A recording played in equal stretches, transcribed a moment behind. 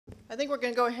I think we're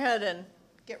going to go ahead and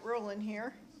get rolling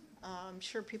here. I'm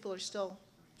sure people are still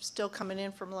coming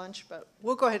in from lunch, but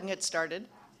we'll go ahead and get started.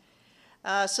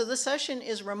 So this session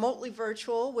is remotely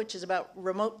virtual, which is about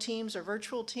remote teams or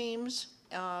virtual teams.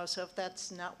 So if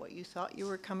that's not what you thought you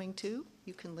were coming to,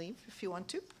 you can leave if you want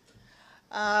to.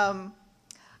 I'm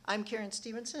Karen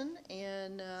Stevenson,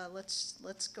 and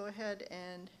let's go ahead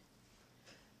and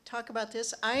talk about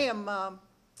this. I'm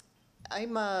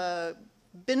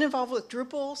been involved with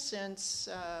Drupal since,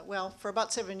 well, for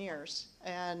about 7 years,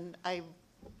 and I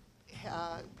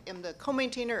am the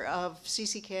co-maintainer of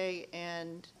CCK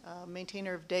and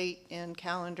maintainer of date and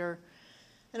calendar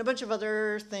and a bunch of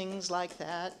other things like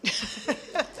that.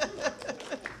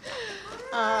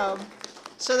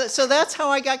 So that's how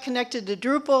I got connected to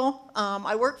Drupal.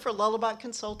 I work for Lullabot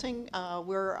Consulting.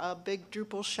 We're a big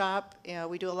Drupal shop.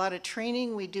 We do a lot of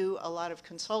training. We do a lot of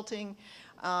consulting.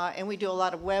 And we do a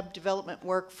lot of web development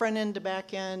work, front end to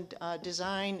back end,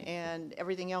 design, and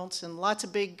everything else, and lots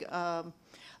of big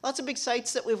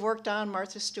sites that we've worked on,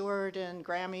 Martha Stewart and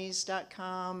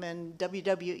Grammys.com and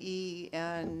WWE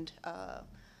and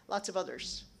lots of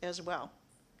others as well.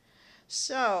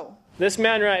 So this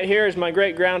man right here is my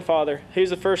great grandfather.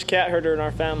 He's the first cat herder in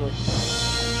our family.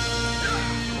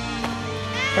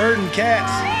 Herding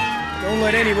cats. Don't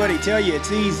let anybody tell you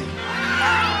it's easy.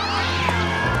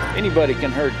 Anybody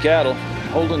can herd cattle.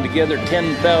 Holding together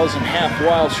 10,000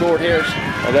 half-wild short hairs,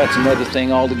 well, that's another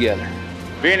thing altogether.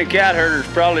 Being a cat herder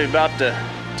is probably about the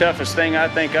toughest thing I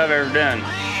think I've ever done.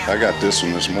 I got this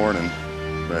one this morning,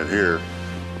 right here,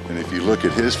 and if you look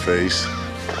at his face,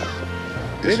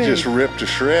 it's just ripped to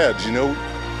shreds, you know?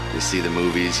 You see the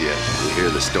movies, you hear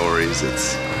the stories,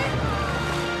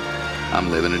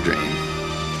 I'm living a dream.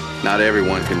 Not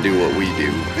everyone can do what we do.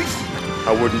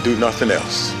 I wouldn't do nothing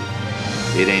else.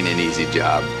 It ain't an easy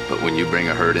job, but when you bring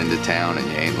a herd into town and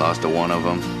you ain't lost a one of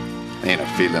them, ain't a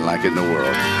feeling like it in the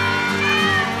world.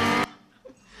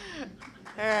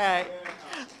 all right.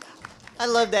 I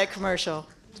love that commercial.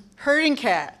 Herding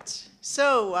cats.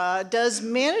 So does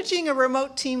managing a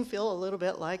remote team feel a little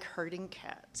bit like herding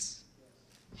cats?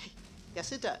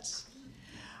 Yes, it does.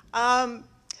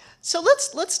 So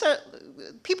let's start.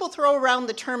 People throw around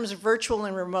the terms virtual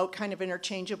and remote kind of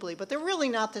interchangeably, but they're really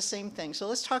not the same thing. So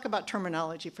let's talk about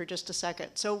terminology for just a second.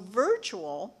 So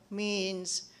virtual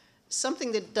means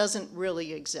something that doesn't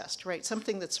really exist, right?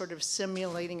 Something that's sort of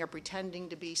simulating or pretending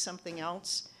to be something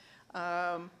else.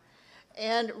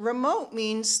 And remote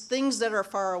means things that are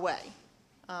far away,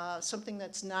 something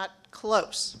that's not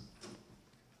close.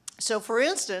 So for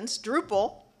instance,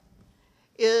 Drupal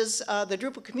is, the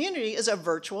Drupal community is a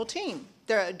virtual team.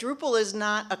 Drupal is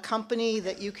not a company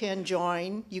that you can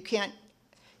join. You can't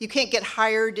get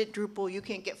hired at Drupal. You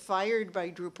can't get fired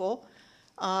by Drupal.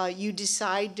 You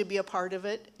decide to be a part of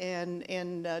it, and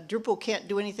Drupal can't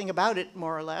do anything about it,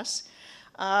 more or less.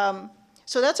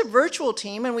 So that's a virtual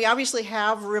team, and we obviously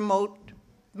have remote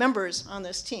members on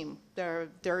this team.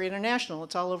 They're international.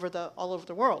 It's all over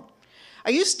the world.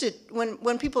 I used to,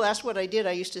 when people ask what I did,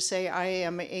 I used to say I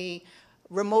am a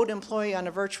remote employee on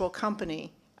a virtual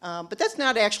company. But that's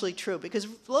not actually true, because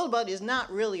Lullabot is not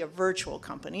really a virtual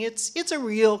company. It's a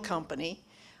real company.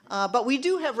 But we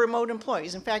do have remote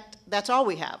employees. In fact, that's all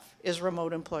we have is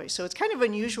remote employees. So it's kind of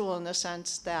unusual in the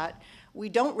sense that we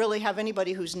don't really have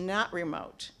anybody who's not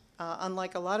remote,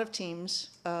 unlike a lot of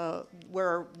teams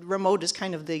where remote is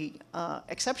kind of the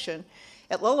exception.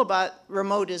 At Lullabot,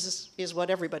 remote is what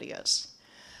everybody is.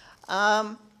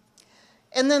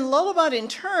 And then Lullabot, in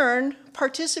turn,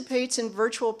 participates in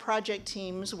virtual project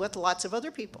teams with lots of other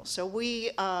people. So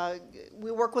we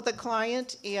work with a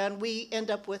client, and we end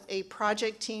up with a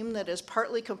project team that is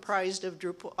partly comprised of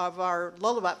our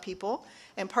Lullabot people,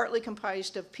 and partly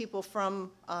comprised of people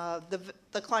from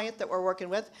the client that we're working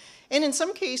with. And in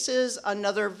some cases,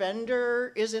 another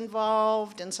vendor is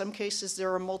involved. In some cases,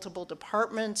 there are multiple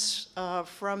departments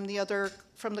from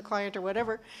the client or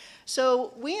whatever.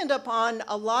 So we end up on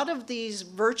a lot of these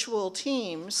virtual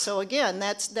teams. So again,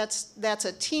 that's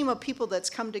a team of people that's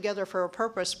come together for a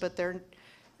purpose, but they're,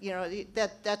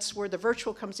 that's where the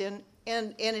virtual comes in,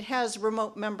 and it has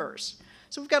remote members.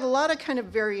 So we've got a lot of kind of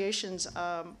variations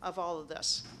of all of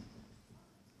this.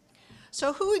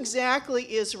 So who exactly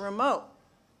is remote?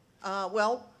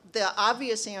 Well, the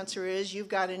obvious answer is you've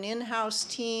got an in-house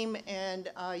team, and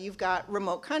you've got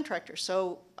remote contractors.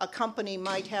 So a company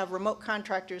might have remote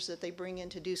contractors that they bring in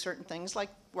to do certain things, like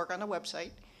work on a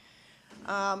website.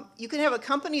 You can have a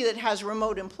company that has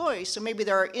remote employees. So maybe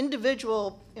there are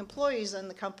individual employees in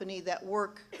the company that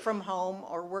work from home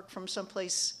or work from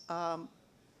someplace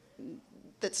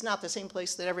that's not the same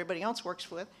place that everybody else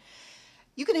works with.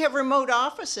 You can have remote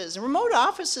offices. And remote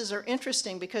offices are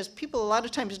interesting because people a lot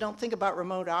of times don't think about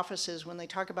remote offices when they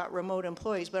talk about remote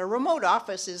employees. But a remote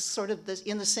office is sort of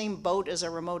in the same boat as a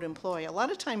remote employee. A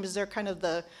lot of times they're kind of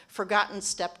the forgotten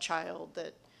stepchild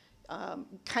that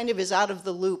kind of is out of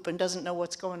the loop and doesn't know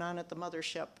what's going on at the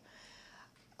mothership.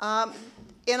 And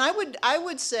I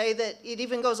would say that it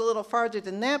even goes a little farther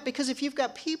than that, because if you've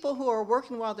got people who are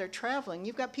working while they're traveling,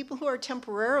 you've got people who are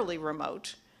temporarily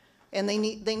remote, and they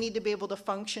need to be able to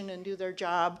function and do their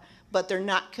job, but they're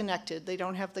not connected. They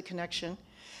don't have the connection.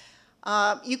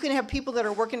 You can have people that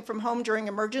are working from home during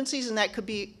emergencies, and that could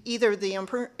be either the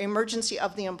emergency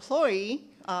of the employee,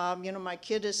 you know, my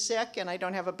kid is sick and I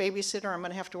don't have a babysitter, I'm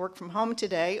going to have to work from home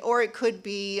today, or it could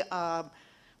be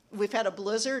we've had a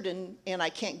blizzard and I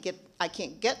can't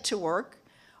get to work,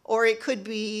 or it could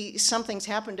be something's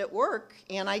happened at work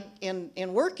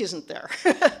and work isn't there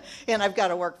and I've got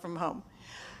to work from home.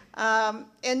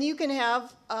 And you can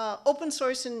have open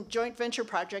source and joint venture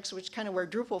projects, which is kind of where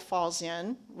Drupal falls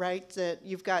in, right? That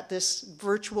you've got this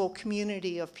virtual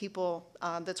community of people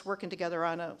that's working together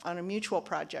on a mutual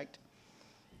project.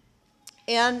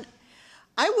 And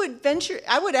I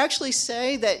would actually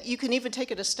say that you can even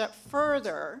take it a step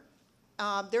further.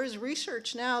 There's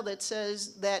research now that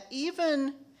says that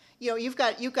even, you know, you've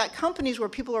got companies where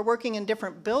people are working in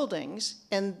different buildings,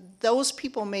 and those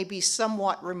people may be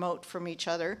somewhat remote from each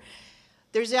other.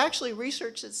 There's actually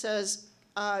research that says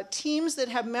teams that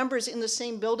have members in the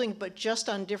same building but just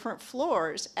on different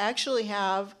floors actually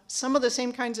have some of the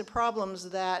same kinds of problems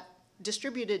that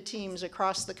distributed teams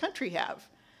across the country have.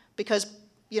 Because,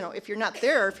 you know, if you're not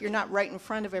there, if you're not right in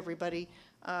front of everybody,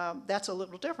 that's a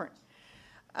little different.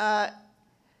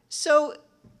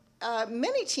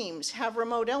 Many teams have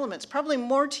remote elements, probably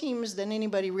more teams than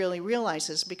anybody really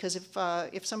realizes, because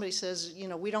if somebody says, you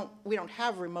know, we don't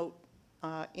have remote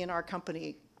in our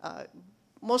company,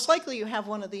 most likely you have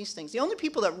one of these things. The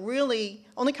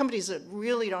only companies that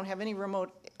really don't have any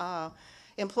remote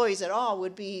employees at all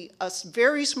would be a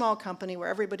very small company where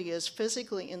everybody is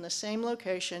physically in the same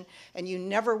location and you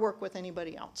never work with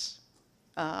anybody else.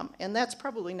 And that's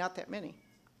probably not that many.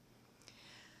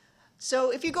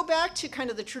 So if you go back to kind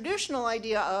of the traditional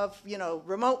idea of, you know,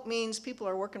 remote means people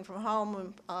are working from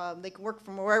home, and they can work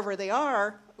from wherever they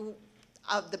are,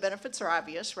 the benefits are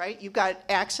obvious, right? You've got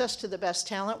access to the best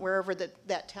talent wherever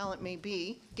that talent may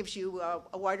be, gives you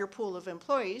a wider pool of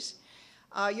employees.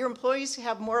 Your employees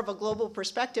have more of a global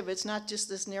perspective. It's not just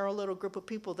this narrow little group of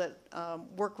people that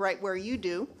work right where you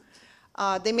do.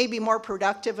 They may be more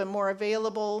productive and more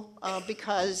available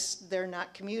because they're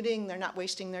not commuting, they're not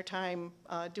wasting their time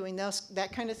doing that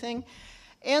kind of thing.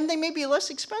 And they may be less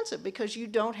expensive because you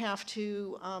don't have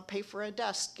to pay for a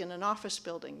desk in an office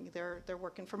building. They're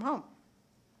working from home.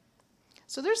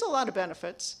 So there's a lot of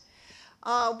benefits.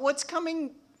 What's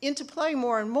coming into play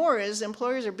more and more is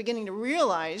employers are beginning to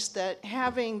realize that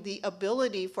having the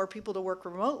ability for people to work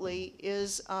remotely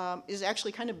is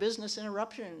actually kind of business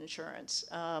interruption insurance.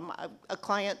 A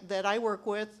client that I work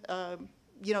with,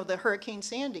 you know, the Hurricane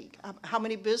Sandy, how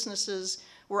many businesses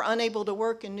were unable to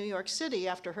work in New York City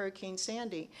after Hurricane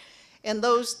Sandy? And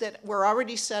those that were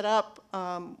already set up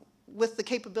with the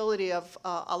capability of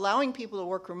allowing people to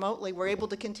work remotely were able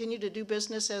to continue to do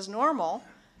business as normal,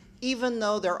 even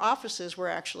though their offices were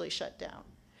actually shut down.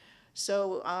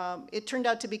 So it turned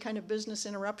out to be kind of business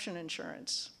interruption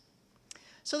insurance.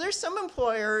 So there's some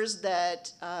employers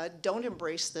that don't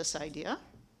embrace this idea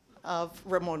of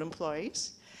remote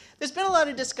employees. There's been a lot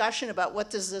of discussion about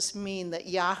what does this mean that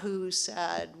Yahoo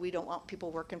said we don't want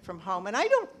people working from home. And I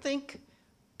don't think,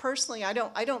 personally, I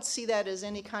don't see that as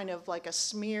any kind of like a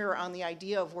smear on the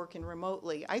idea of working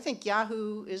remotely. I think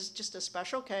Yahoo is just a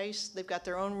special case. They've got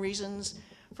their own reasons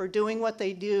for doing what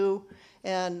they do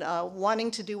and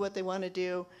wanting to do what they want to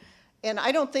do. And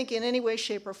I don't think in any way,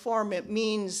 shape, or form it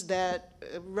means that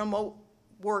remote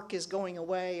work is going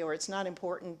away or it's not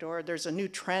important or there's a new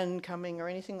trend coming or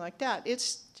anything like that.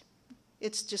 It's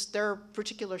just their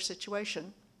particular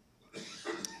situation.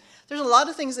 There's a lot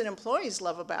of things that employees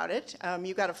love about it.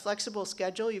 You've got a flexible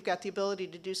schedule. You've got the ability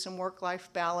to do some work-life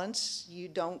balance. You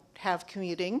don't have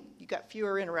commuting. You've got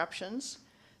fewer interruptions.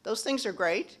 Those things are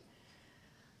great.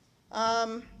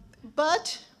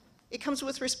 But it comes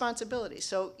with responsibility.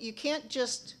 So you can't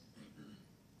just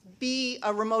be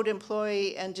a remote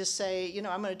employee and just say, you know,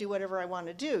 I'm going to do whatever I want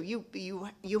to do.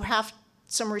 You have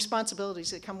some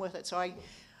responsibilities that come with it. So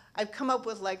I've come up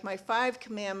with like my 5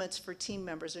 commandments for team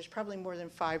members. There's probably more than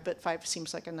 5, but 5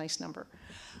 seems like a nice number.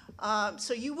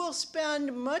 So you will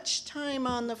spend much time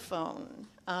on the phone.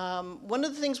 One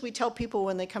of the things we tell people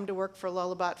when they come to work for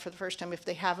Lullabot for the first time, if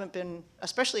they haven't been,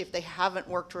 especially if they haven't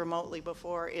worked remotely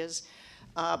before, is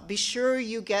Be sure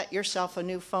you get yourself a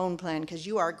new phone plan because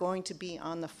you are going to be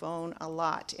on the phone a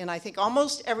lot. And I think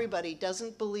almost everybody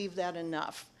doesn't believe that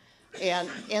enough and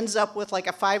ends up with like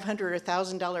a $500 or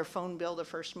 $1,000 phone bill the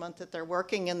first month that they're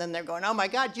working, and then they're going, oh my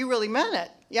God, you really meant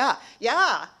it. Yeah,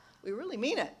 we really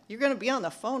mean it. You're going to be on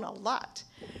the phone a lot.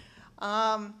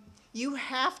 You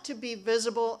have to be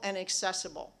visible and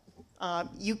accessible.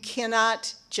 You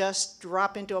cannot just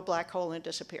drop into a black hole and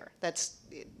disappear.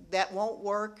 That won't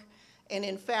work. And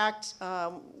in fact,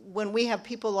 when we have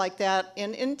people like that,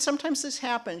 and sometimes this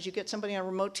happens, you get somebody on a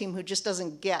remote team who just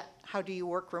doesn't get how do you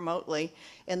work remotely,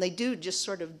 and they do just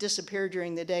sort of disappear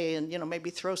during the day and maybe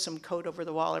throw some code over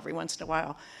the wall every once in a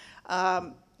while.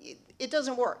 It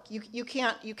doesn't work. You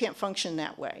can't function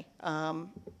that way.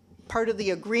 Part of the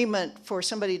agreement for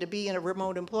somebody to be in a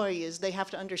remote employee is they have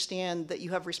to understand that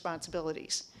you have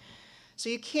responsibilities. So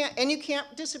you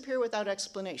can't disappear without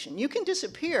explanation. You can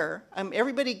disappear.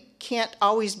 Everybody can't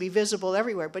always be visible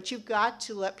everywhere, but you've got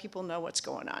to let people know what's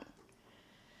going on.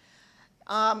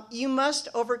 You must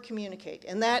over-communicate,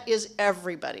 and that is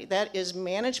everybody. That is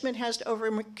management has to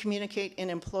over-communicate,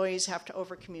 and employees have to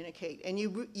over-communicate. And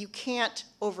you can't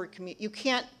over-communicate. You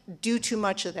can't do too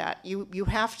much of that. You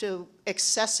have to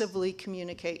excessively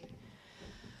communicate.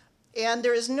 And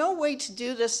there is no way to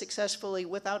do this successfully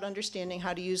without understanding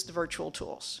how to use the virtual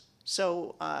tools.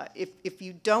 So if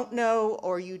you don't know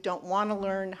or you don't want to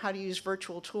learn how to use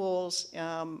virtual tools,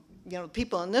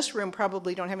 people in this room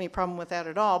probably don't have any problem with that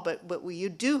at all, but you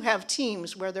do have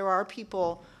teams where there are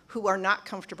people who are not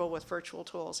comfortable with virtual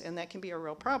tools, and that can be a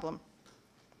real problem.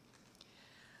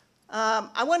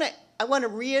 I want to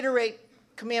reiterate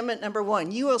commandment number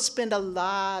 1. You will spend a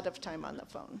lot of time on the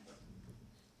phone.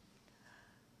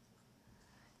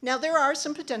 Now, there are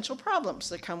some potential problems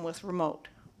that come with remote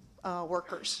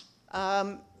workers.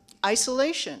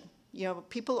 Isolation.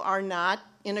 People are not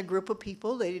in a group of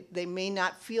people. They may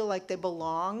not feel like they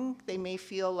belong. They may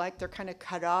feel like they're kind of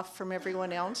cut off from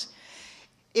everyone else.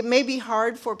 It may be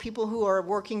hard for people who are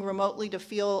working remotely to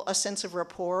feel a sense of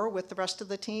rapport with the rest of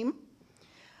the team.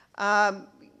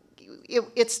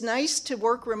 It's nice to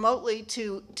work remotely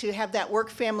to have that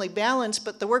work-family balance,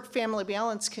 but the work-family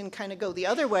balance can kind of go the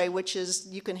other way, which is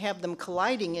you can have them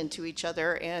colliding into each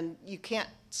other, and you can't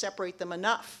separate them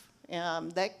enough.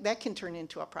 That can turn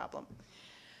into a problem.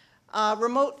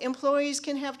 Remote employees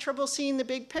can have trouble seeing the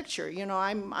big picture.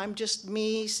 I'm just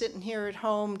me sitting here at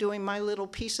home doing my little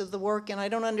piece of the work, and I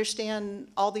don't understand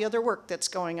all the other work that's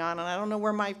going on, and I don't know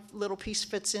where my little piece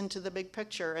fits into the big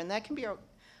picture, and that can be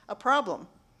a problem.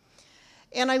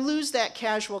 And I lose that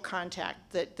casual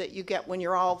contact that you get when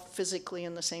you're all physically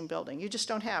in the same building. You just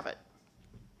don't have it.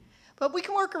 But we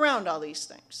can work around all these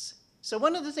things. So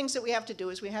one of the things that we have to do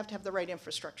is we have to have the right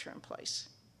infrastructure in place.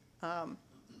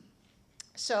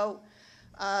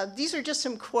 These are just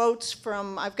some quotes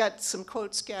from, I've got some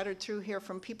quotes scattered through here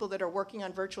from people that are working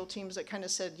on virtual teams that kind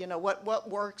of said, what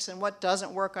works and what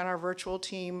doesn't work on our virtual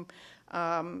team,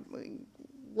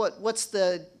 what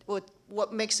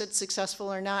makes it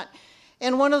successful or not.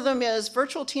 And one of them is,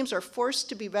 virtual teams are forced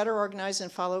to be better organized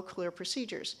and follow clear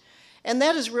procedures. And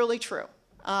that is really true.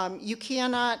 You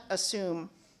cannot assume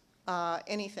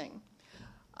anything.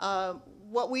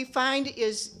 What we find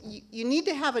is you need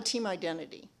to have a team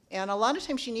identity. And a lot of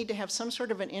times you need to have some sort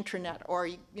of an intranet or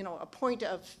a point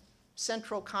of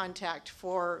central contact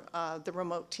for the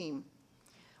remote team,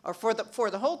 or for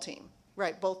the whole team,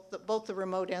 right? Both the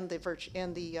remote and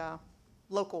the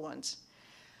local ones.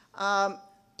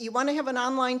 You want to have an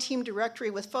online team directory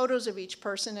with photos of each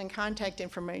person and contact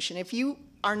information. If you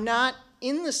are not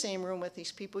in the same room with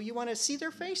these people, you want to see their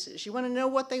faces. You want to know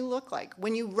what they look like.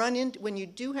 When you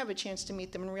do have a chance to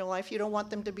meet them in real life, you don't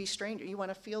want them to be strangers. You want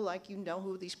to feel like you know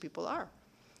who these people are.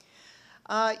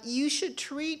 You should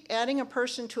treat adding a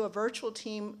person to a virtual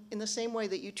team in the same way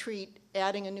that you treat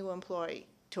adding a new employee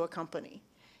to a company.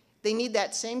 They need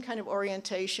that same kind of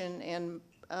orientation and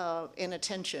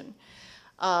attention.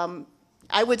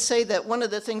 I would say that one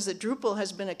of the things that Drupal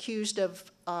has been accused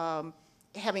of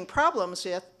having problems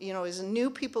with, is new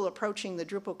people approaching the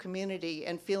Drupal community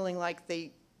and feeling like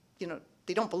they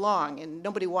don't belong and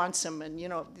nobody wants them, and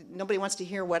nobody wants to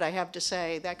hear what I have to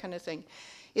say, that kind of thing.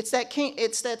 It's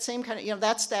that same kind of,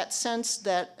 that's that sense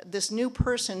that this new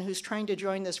person who's trying to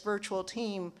join this virtual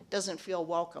team doesn't feel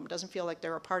welcome, doesn't feel like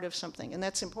they're a part of something, and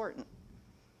that's important.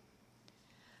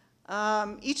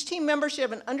 Each team member should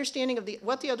have an understanding of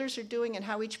what the others are doing and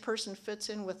how each person fits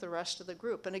in with the rest of the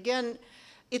group. And again,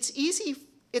 it's easy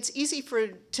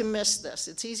to miss this.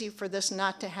 It's easy for this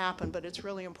not to happen, but it's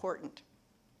really important.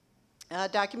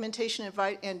 Documentation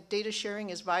and data sharing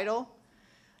is vital.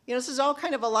 You know, this is all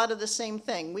kind of a lot of the same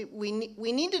thing. We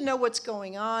need to know what's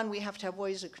going on. We have to have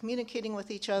ways of communicating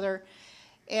with each other.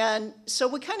 And so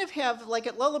we kind of have, like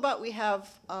at Lullabot, we have,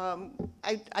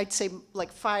 I'd say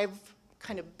like 5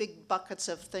 kind of big buckets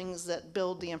of things that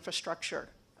build the infrastructure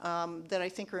that I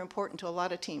think are important to a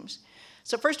lot of teams.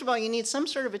 So first of all, you need some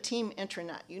sort of a team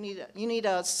intranet. You need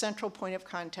a central point of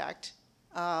contact,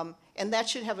 and that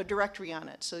should have a directory on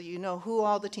it so you know who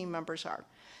all the team members are.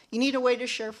 You need a way to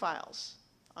share files.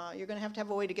 You're going to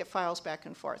have a way to get files back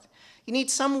and forth. You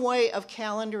need some way of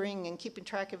calendaring and keeping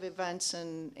track of events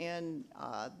and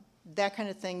that kind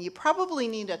of thing. You probably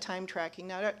need a time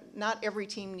tracking. Not every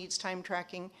team needs time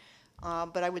tracking,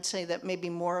 but I would say that maybe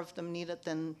more of them need it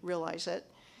than realize it.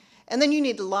 And then you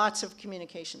need lots of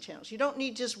communication channels. You don't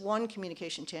need just one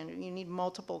communication channel. You need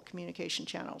multiple communication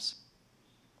channels.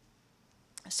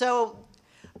 So,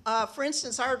 for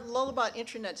instance, our Lullabot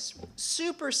intranet's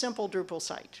super simple Drupal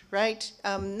site, right?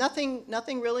 Nothing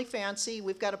really fancy.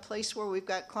 We've got a place where we've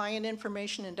got client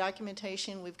information and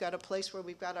documentation. We've got a place where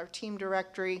we've got our team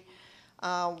directory.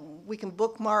 We can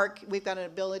bookmark. We've got an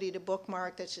ability to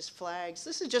bookmark. That's just flags.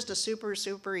 This is just a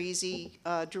super easy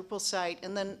Drupal site.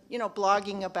 And then, you know,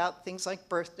 blogging about things like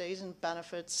birthdays and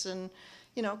benefits and,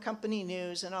 you know, company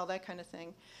news and all that kind of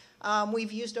thing.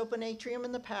 We've used Open Atrium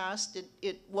in the past.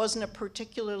 It wasn't a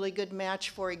particularly good match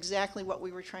for exactly what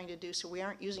we were trying to do, so we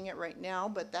aren't using it right now,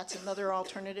 but that's another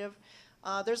alternative.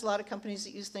 There's a lot of companies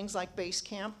that use things like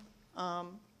Basecamp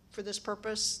for this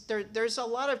purpose. There's a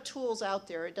lot of tools out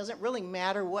there. It doesn't really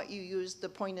matter what you use. The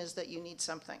point is that you need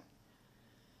something.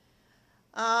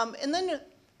 And then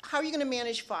how are you going to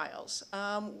manage files?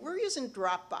 We're using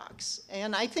Dropbox,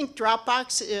 and I think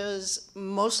Dropbox is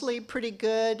mostly pretty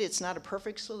good. It's not a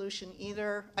perfect solution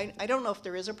either. I don't know if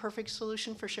there is a perfect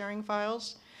solution for sharing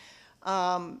files,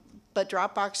 but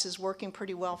Dropbox is working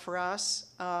pretty well for us.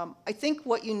 I think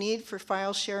what you need for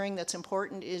file sharing that's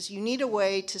important is you need a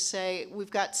way to say,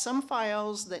 we've got some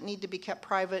files that need to be kept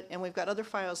private, and we've got other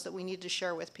files that we need to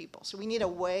share with people. So we need a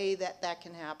way that that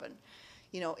can happen.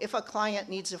 You know, if a client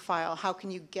needs a file, how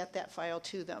can you get that file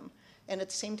to them? And at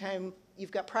the same time, you've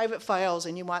got private files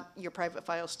and you want your private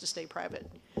files to stay private.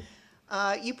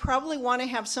 You probably want to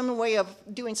have some way of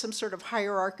doing some sort of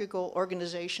hierarchical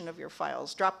organization of your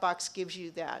files. Dropbox gives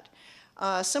you that.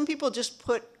 Some people just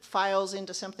put files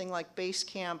into something like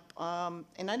Basecamp,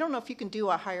 and I don't know if you can do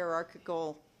a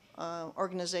hierarchical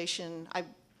organization.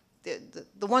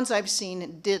 The ones I've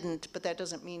seen didn't, but that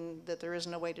doesn't mean that there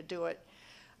isn't a way to do it.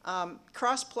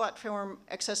 Cross-platform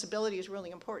accessibility is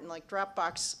really important. Like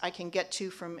Dropbox, I can get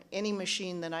to from any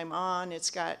machine that I'm on.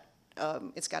 It's got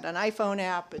an iPhone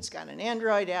app, it's got an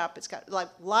Android app, it's got like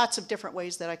lots of different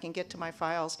ways that I can get to my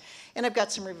files, and I've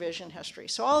got some revision history.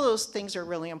 So all those things are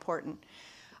really important.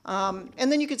 And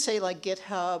then you could say like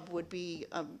GitHub would be,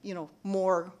 you know,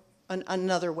 more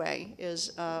another way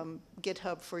is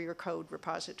GitHub for your code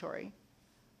repository.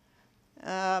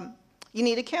 You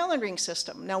need a calendaring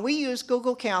system. Now, we use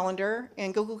Google Calendar,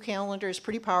 and Google Calendar is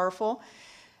pretty powerful.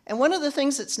 And one of the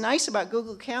things that's nice about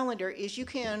Google Calendar is you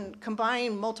can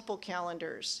combine multiple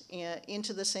calendars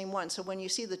into the same one. So when you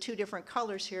see the 2 different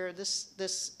colors here,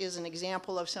 this is an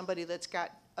example of somebody that's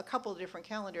got a couple of different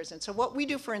calendars. And so what we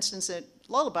do, for instance, at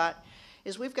Lullabot,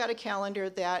 is we've got a calendar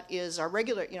that is our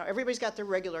regular, you know, everybody's got their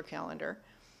regular calendar.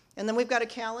 And then we've got a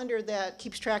calendar that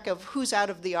keeps track of who's out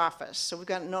of the office. So we've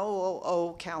got an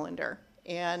OOO calendar.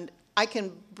 And I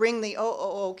can bring the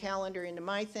OOO calendar into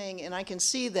my thing, and I can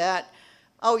see that,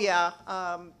 oh yeah,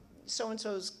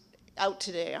 so-and-so's out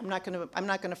today. I'm not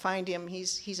gonna find him.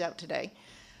 He's out today.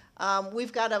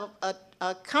 We've got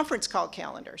a conference call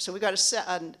calendar. So we've got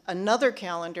another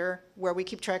calendar where we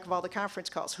keep track of all the conference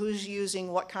calls. Who's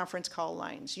using what conference call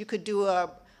lines? You could do a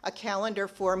calendar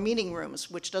for meeting rooms,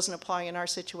 which doesn't apply in our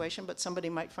situation, but somebody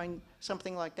might find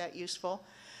something like that useful.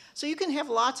 So you can have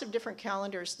lots of different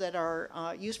calendars that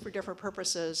are used for different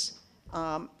purposes,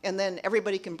 and then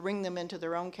everybody can bring them into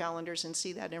their own calendars and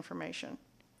see that information.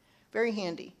 Very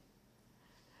handy.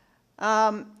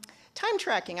 Time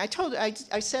tracking. I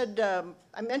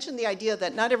mentioned the idea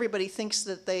that not everybody thinks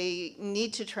that they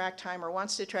need to track time or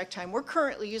wants to track time. We're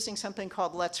currently using something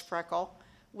called Let's Freckle,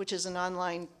 which is an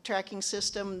online tracking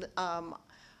system.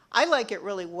 I like it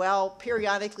really well.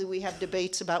 Periodically, we have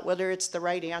debates about whether it's the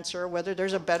right answer, whether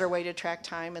there's a better way to track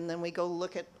time, and then we go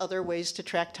look at other ways to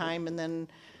track time, and then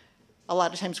a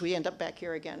lot of times we end up back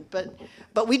here again.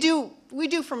 But we do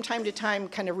from time to time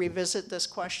kind of revisit this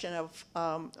question of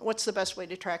what's the best way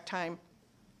to track time.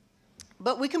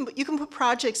 But you can put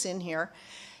projects in here.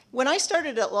 When I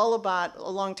started at Lullabot a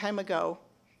long time ago,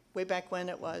 way back when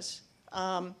it was,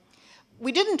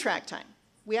 we didn't track time.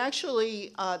 We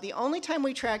actually, the only time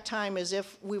we track time is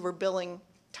if we were billing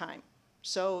time.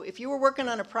 So if you were working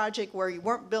on a project where you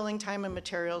weren't billing time and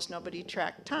materials, nobody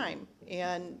tracked time.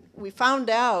 And we found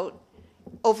out,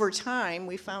 over time,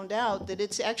 we found out that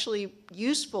it's actually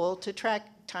useful to track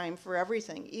time for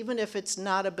everything, even if it's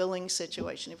not a billing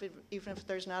situation, even if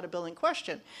there's not a billing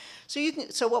question.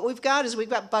 So what we've got is we've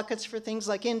got buckets for things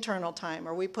like internal time,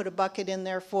 or we put a bucket in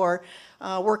there for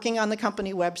working on the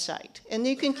company website. And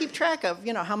you can keep track of,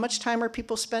 how much time are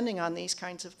people spending on these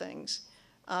kinds of things.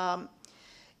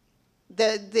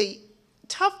 The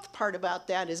tough part about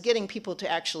that is getting people to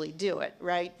actually do it,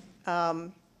 right?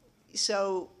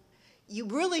 So you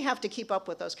really have to keep up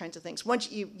with those kinds of things. Once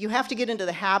you have to get into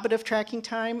the habit of tracking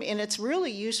time, and it's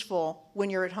really useful when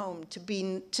you're at home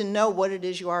to know what it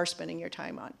is you are spending your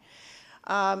time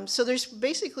on. So there's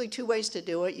basically two ways to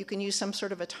do it. You can use some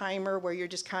sort of a timer where you're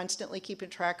just constantly keeping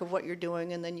track of what you're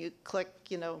doing, and then you click,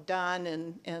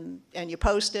 done, and you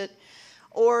post it.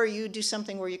 Or you do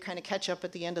something where you kind of catch up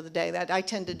at the end of the day. That I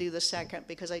tend to do the second,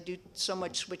 because I do so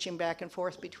much switching back and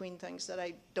forth between things that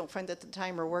I don't find that the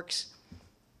timer works.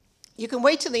 You can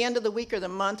wait till the end of the week or the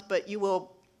month, but you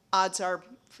will, odds are,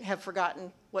 have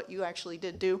forgotten what you actually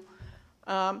did do.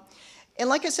 And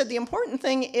like I said, the important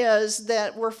thing is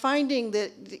that we're finding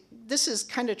that this is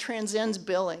kind of transcends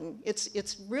billing.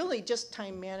 It's really just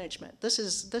time management. This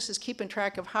is keeping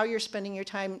track of how you're spending your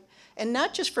time, and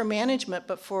not just for management,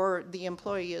 but for the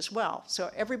employee as well. So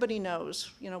everybody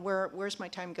knows, where's my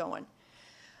time going.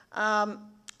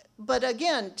 But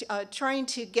again, trying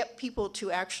to get people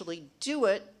to actually do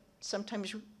it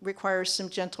sometimes requires some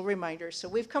gentle reminders. So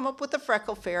we've come up with the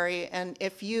Freckle Fairy, and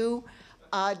if you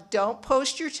don't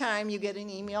post your time, you get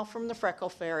an email from the Freckle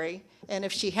Fairy, and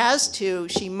if she has to,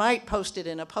 she might post it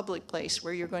in a public place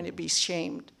where you're going to be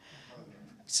shamed.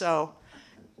 So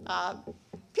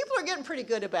people are getting pretty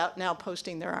good about now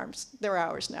posting their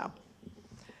hours now.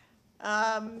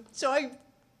 I'm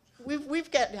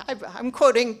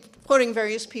quoting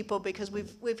various people because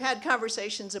we've had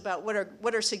conversations about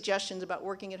what are suggestions about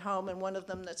working at home, and one of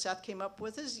them that Seth came up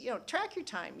with is, track your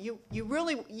time. You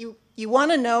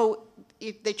want to know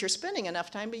that you're spending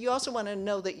enough time, but you also want to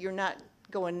know that you're not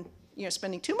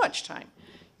spending too much time.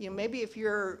 Maybe if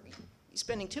you're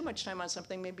spending too much time on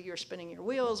something, maybe you're spinning your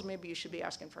wheels, maybe you should be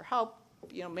asking for help,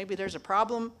 maybe there's a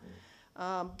problem.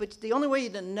 But the only way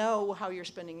to know how you're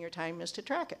spending your time is to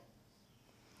track it.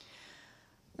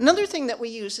 Another thing that we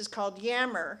use is called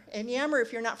Yammer. And Yammer,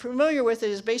 if you're not familiar with it,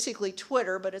 is basically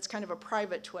Twitter, but it's kind of a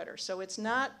private Twitter. So it's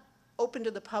not open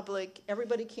to the public.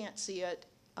 Everybody can't see it.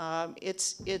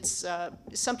 It's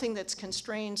something that's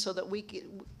constrained so that we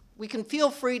can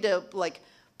feel free to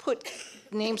put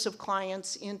names of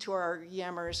clients into our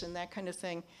Yammers and that kind of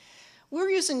thing. We're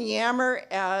using Yammer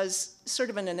as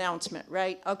sort of an announcement,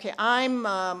 right? Okay,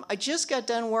 I just got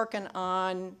done working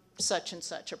on such and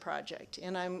such a project,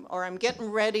 and I'm getting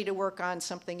ready to work on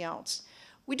something else.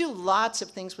 We do lots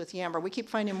of things with Yammer. We keep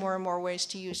finding more and more ways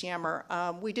to use Yammer.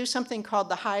 We do something called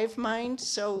the hive mind.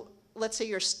 So let's say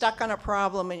you're stuck on a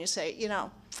problem and you say,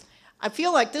 I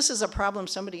feel like this is a problem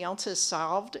somebody else has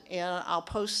solved, and I'll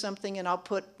post something and I'll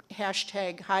put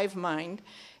 #HiveMind.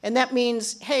 And that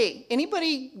means, hey,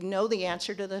 anybody know the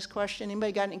answer to this question?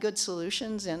 Anybody got any good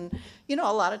solutions? And, a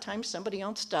lot of times somebody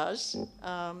else does.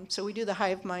 So we do the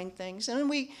HiveMind things. And then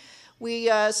we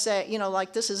say,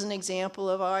 this is an example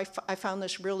of, I found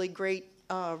this really great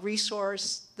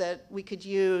resource that we could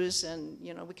use, and,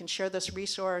 we can share this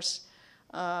resource.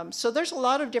 So there's a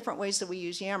lot of different ways that we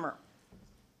use Yammer.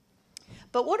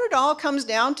 But what it all comes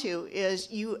down to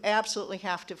is you absolutely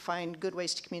have to find good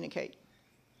ways to communicate.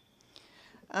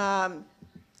 And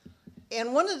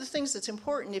one of the things that's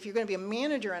important if you're going to be a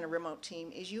manager on a remote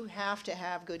team is you have to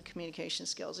have good communication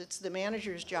skills. It's the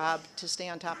manager's job to stay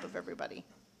on top of everybody.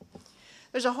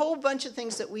 There's a whole bunch of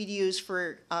things that we use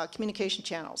for communication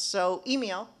channels. So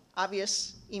email,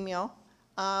 obvious email.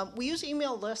 We use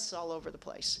email lists all over the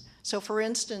place. So for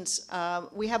instance,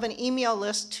 we have an email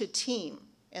list to team,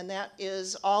 and that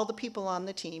is all the people on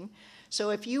the team.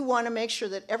 So if you want to make sure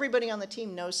that everybody on the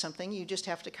team knows something, you just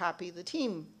have to copy the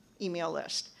team email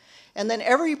list. And then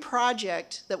every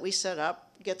project that we set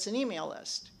up gets an email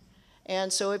list.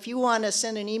 And so if you want to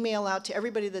send an email out to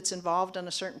everybody that's involved on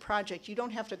a certain project, you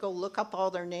don't have to go look up all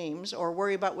their names or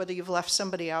worry about whether you've left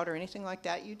somebody out or anything like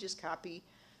that. You just copy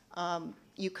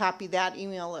that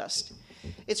email list.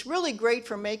 It's really great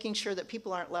for making sure that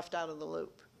people aren't left out of the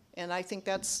loop. And I think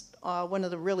that's one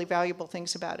of the really valuable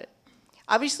things about it.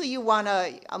 Obviously, you want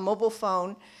a mobile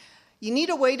phone. You need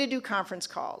a way to do conference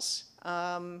calls.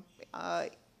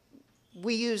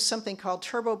 we use something called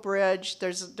Turbo Bridge.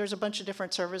 There's a bunch of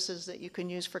different services that you can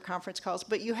use for conference calls,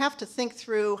 but you have to think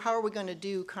through how are we going to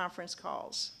do conference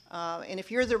calls. And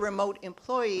if you're the remote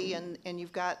employee and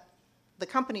you've got the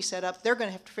company set up, they're going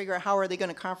to have to figure out how are they going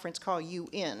to conference call you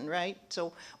in, right?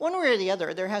 So one way or the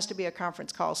other, there has to be a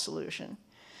conference call solution.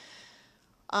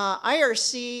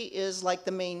 IRC is like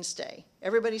the mainstay.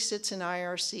 Everybody sits in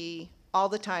IRC all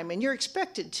the time, and you're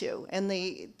expected to. And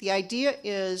the idea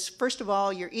is, first of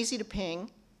all, you're easy to ping,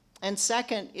 and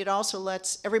second, it also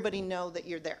lets everybody know that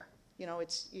you're there. You know,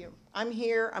 I'm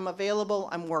here, I'm available,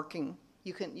 I'm working.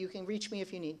 You can reach me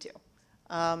if you need to.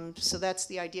 So that's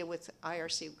the idea with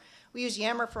IRC. We use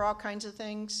Yammer for all kinds of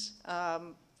things,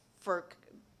 for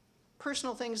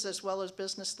personal things as well as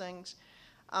business things.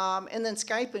 And then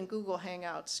Skype and Google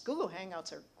Hangouts. Google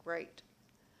Hangouts are great.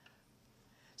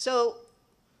 So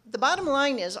the bottom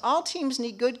line is all teams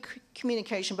need good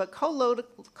communication, but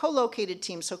co-located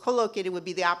teams, so co-located would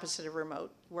be the opposite of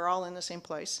remote, we're all in the same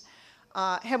place,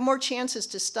 have more chances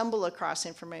to stumble across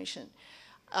information.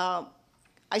 I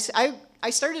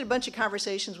started a bunch of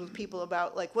conversations with people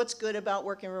about like what's good about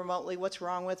working remotely, what's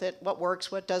wrong with it, what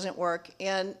works, what doesn't work,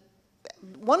 and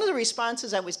one of the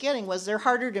responses I was getting was they're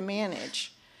harder to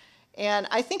manage. And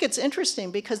I think it's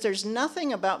interesting because there's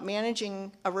nothing about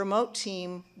managing a remote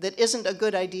team that isn't a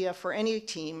good idea for any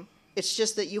team. It's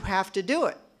just that you have to do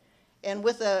it. And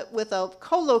with a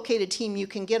co-located team, you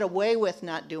can get away with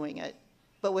not doing it.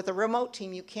 But with a remote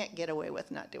team, you can't get away with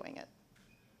not doing it.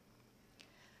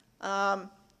 And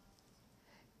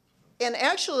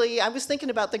actually, I was thinking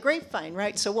about the grapevine,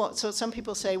 right? So some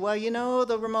people say, well, you know,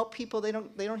 the remote people, they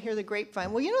don't hear the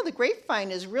grapevine. Well, you know, the grapevine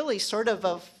is really sort of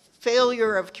a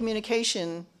failure of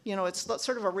communication. You know, it's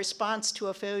sort of a response to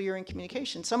a failure in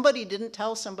communication. Somebody didn't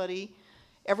tell somebody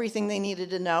everything they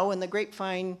needed to know, and the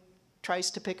grapevine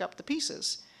tries to pick up the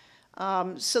pieces.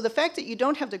 So the fact that you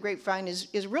don't have the grapevine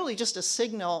is really just a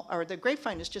signal, or the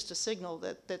grapevine is just a signal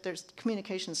that there's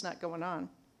communication's not going on.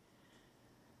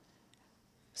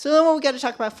 So then we got to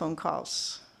talk about phone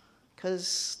calls,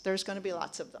 because there's going to be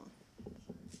lots of them.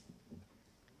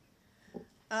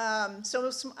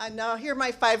 Now here are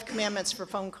my 5 commandments for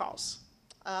phone calls.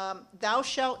 Thou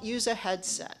shalt use a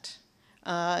headset.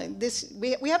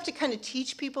 We have to kind of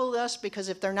teach people this, because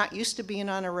if they're not used to being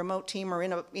on a remote team or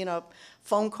in a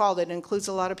phone call that includes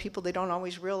a lot of people, they don't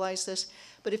always realize this.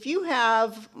 But if you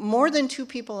have more than 2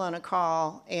 people on a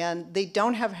call and they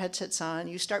don't have headsets on,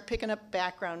 you start picking up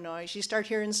background noise, you start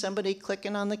hearing somebody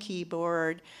clicking on the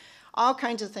keyboard, all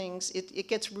kinds of things. It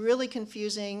gets really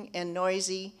confusing and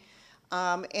noisy.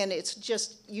 And it's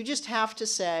just, you just have to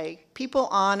say, people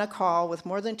on a call with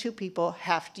more than 2 people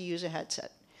have to use a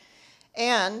headset.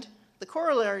 And the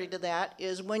corollary to that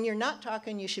is when you're not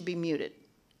talking, you should be muted.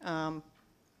 Thou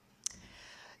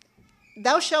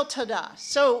shalt tada.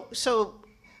 So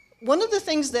one of the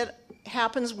things that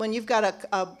happens when you've got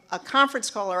a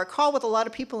conference call or a call with a lot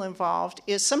of people involved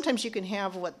is sometimes you can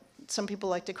have what some people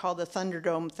like to call the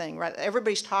Thunderdome thing, right?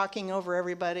 Everybody's talking over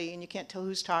everybody and you can't tell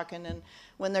who's talking and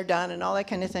when they're done and all that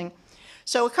kind of thing.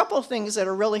 So a couple of things that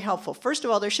are really helpful. First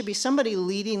of all, there should be somebody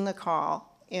leading the call.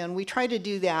 And we try to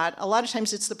do that. A lot of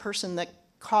times it's the person that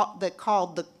called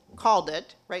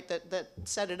it, right, that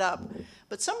set it up.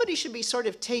 But somebody should be sort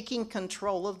of taking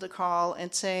control of the call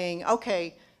and saying,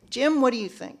 okay, Jim, what do you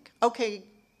think? Okay,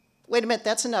 wait a minute,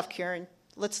 that's enough, Karen.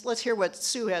 Let's hear what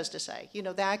Sue has to say. You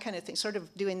know, that kind of thing, sort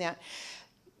of doing that.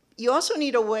 You also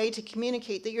need a way to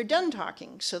communicate that you're done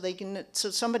talking so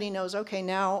somebody knows, okay,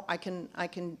 now I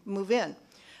can move in.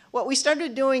 What we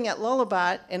started doing at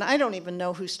Lullabot, and I don't even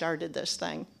know who started this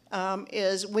thing,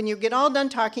 is when you get all done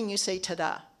talking, you say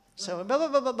ta-da. So blah, blah,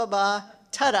 blah, blah, blah, blah,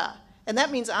 ta-da. And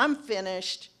that means I'm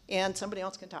finished and somebody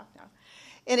else can talk now.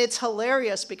 And it's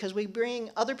hilarious because we bring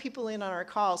other people in on our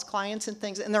calls, clients and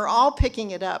things, and they're all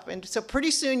picking it up. And so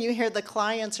pretty soon you hear the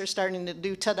clients are starting to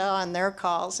do ta-da on their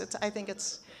calls. I think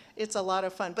it's a lot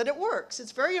of fun, but it works.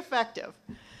 It's very effective.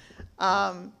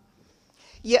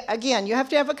 Yeah, again, you have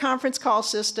to have a conference call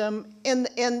system, and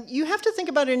you have to think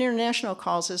about international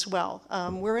calls as well.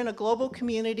 We're in a global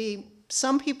community.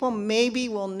 Some people maybe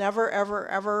will never, ever,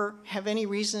 ever have any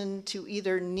reason to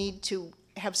either need to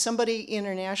have somebody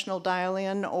international dial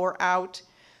in or out.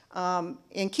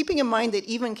 And keeping in mind that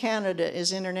even Canada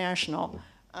is international,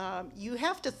 you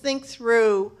have to think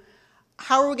through,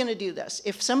 how are we going to do this?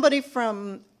 If somebody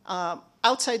from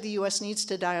outside the U.S. needs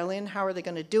to dial in, how are they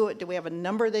going to do it? Do we have a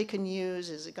number they can use?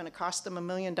 Is it going to cost them $1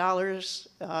 million?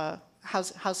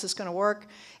 How's this going to work?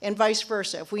 And vice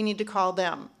versa. If we need to call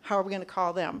them, how are we going to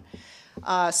call them?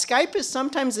 Skype is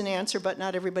sometimes an answer, but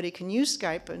not everybody can use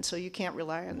Skype, and so you can't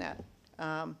rely on that.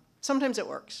 Sometimes it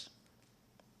works.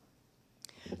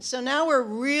 So now we're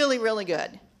really, really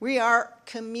good. We are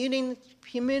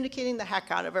communicating the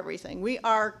heck out of everything. We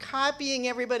are copying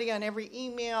everybody on every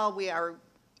email. We are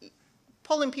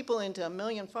pulling people into a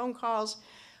million phone calls.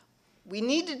 We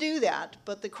need to do that,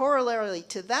 but the corollary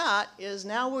to that is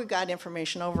now we've got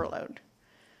information overload.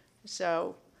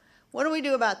 So what do we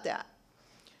do about that?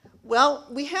 Well,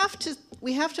 we have to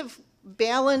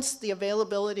balance the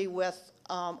availability with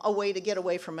a way to get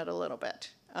away from it a little bit.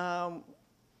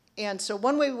 And so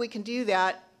one way we can do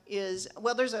that is,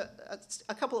 well, there's a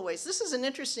couple of ways. This is an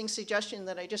interesting suggestion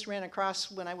that I just ran across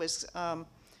when I was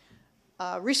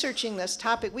researching this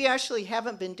topic. We actually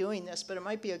haven't been doing this, but it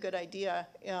might be a good idea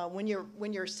when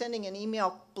you're sending an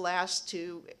email blast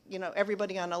to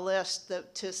everybody on a list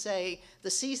to say the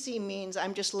CC means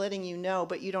I'm just letting you know,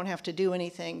 but you don't have to do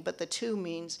anything. But the to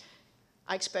means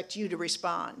I expect you to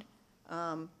respond.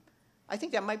 I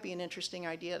think that might be an interesting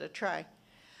idea to try.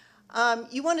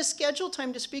 You want to schedule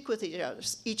time to speak with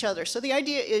each other. So the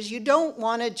idea is you don't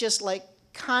want to just like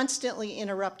constantly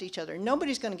interrupt each other.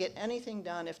 Nobody's going to get anything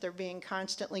done if they're being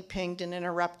constantly pinged and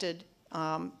interrupted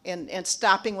and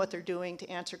stopping what they're doing to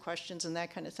answer questions and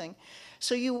that kind of thing.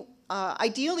 So you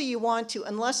ideally you want to,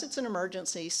 unless it's an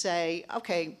emergency, say,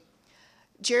 okay,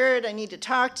 Jared, I need to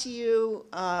talk to you.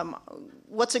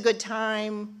 What's a good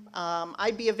time?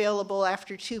 I'd be available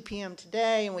after 2 p.m.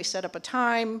 today, and we set up a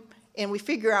time, and we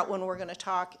figure out when we're going to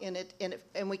talk, and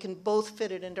we can both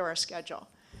fit it into our schedule.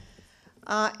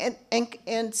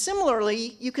 And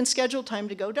similarly, you can schedule time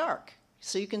to go dark.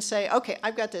 So you can say, okay,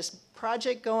 I've got this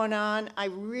project going on. I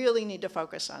really need to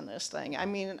focus on this thing. I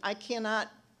mean, I cannot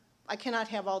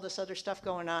have all this other stuff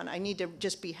going on. I need to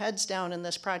just be heads down in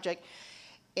this project.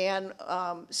 And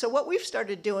so what we've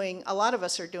started doing, a lot of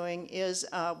us are doing, is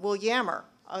we'll yammer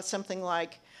something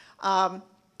like,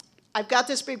 I've got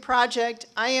this big project.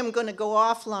 I am going to go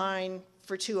offline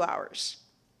for 2 hours.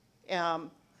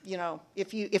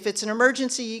 If it's an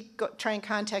emergency, try and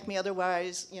contact me.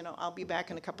 Otherwise, I'll be back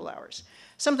in a couple hours.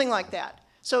 Something like that.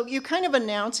 So you're kind of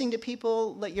announcing to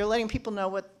people that you're letting people know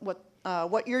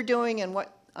what you're doing and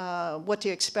what to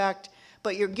expect,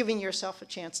 but you're giving yourself a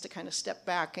chance to kind of step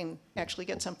back and actually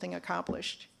get something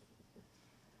accomplished.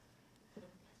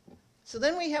 So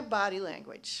then we have body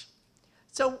language.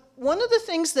 So one of the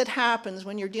things that happens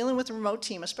when you're dealing with a remote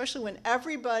team, especially when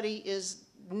everybody is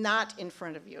not in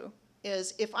front of you,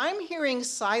 is if I'm hearing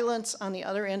silence on the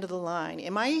other end of the line,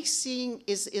 am I seeing,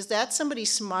 is that somebody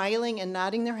smiling and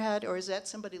nodding their head, or is that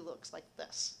somebody looks like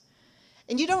this?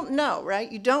 And you don't know, right?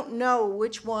 You don't know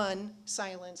which one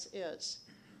silence is.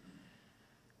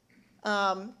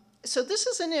 So this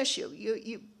is an issue.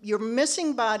 You're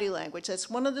missing body language.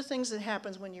 That's one of the things that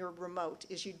happens when you're remote,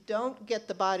 is you don't get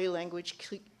the body language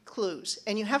clues.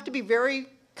 And you have to be very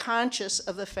conscious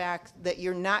of the fact that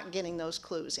you're not getting those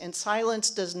clues. And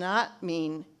silence does not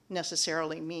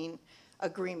necessarily mean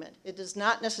agreement. It does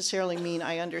not necessarily mean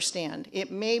I understand.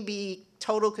 It may be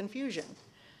total confusion.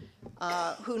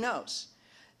 Who knows?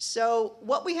 So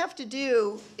what we have to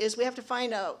do is we have to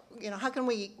find out, how can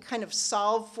we kind of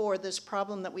solve for this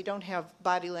problem that we don't have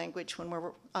body language when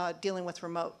we're dealing with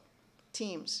remote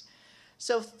teams.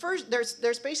 So first,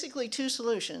 there's basically 2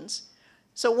 solutions.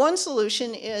 So one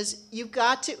solution is you've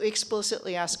got to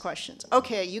explicitly ask questions.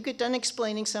 Okay, you get done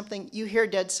explaining something, you hear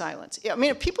dead silence. I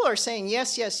mean, if people are saying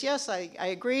yes, yes, yes, I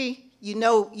agree, you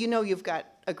know you've got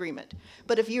agreement.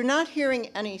 But if you're not hearing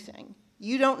anything,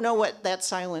 you don't know what that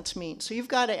silence means. So you've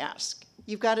got to ask.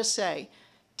 You've got to say,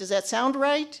 does that sound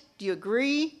right? Do you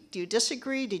agree? Do you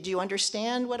disagree? Did you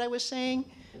understand what I was saying?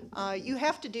 You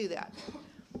have to do that.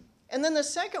 And then the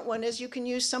second one is you can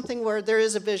use something where there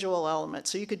is a visual element.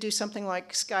 So you could do something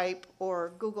like Skype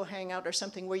or Google Hangout or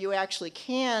something where you actually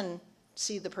can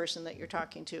see the person that you're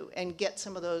talking to and get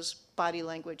some of those body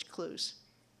language clues.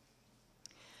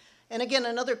 And again,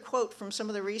 another quote from some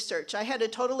of the research. I had to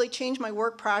totally change my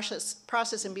work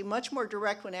process and be much more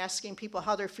direct when asking people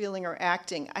how they're feeling or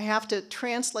acting. I have to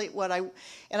translate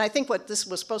and I think what this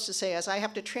was supposed to say is I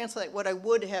have to translate what I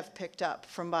would have picked up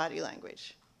from body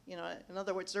language. In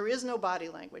other words, there is no body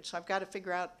language, so I've got to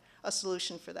figure out a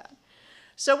solution for that.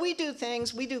 So we do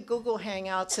Google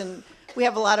Hangouts, and we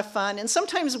have a lot of fun. And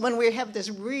sometimes when we have this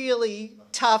really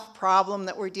tough problem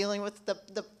that we're dealing with,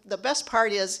 the best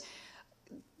part is,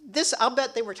 I'll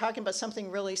bet they were talking about something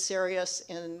really serious,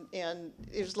 and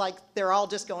it was like they're all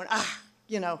just going,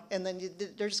 and then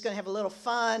they're just going to have a little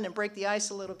fun and break the ice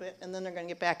a little bit, and then they're going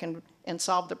to get back and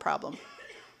solve the problem.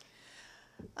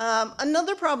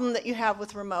 Another problem that you have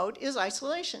with remote is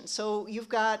isolation. So you've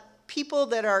got people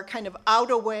that are kind of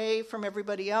out away from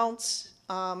everybody else.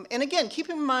 And again, keep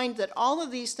in mind that all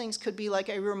of these things could be like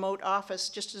a remote office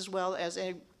just as well as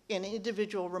a an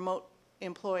individual remote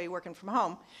employee working from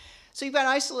home. So you've got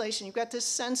isolation, you've got this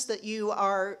sense that you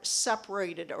are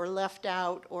separated or left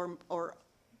out or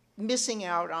missing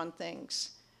out on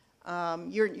things.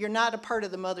 You're not a part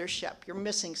of the mothership, you're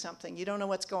missing something, you don't know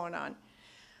what's going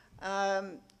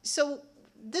on. So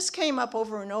this came up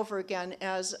over and over again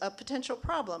as a potential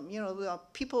problem,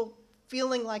 people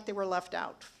feeling like they were left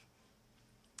out.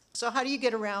 So how do you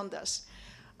get around this?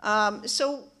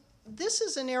 So this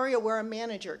is an area where a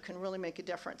manager can really make a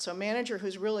difference. So a manager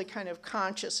who's really kind of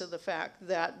conscious of the fact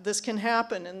that this can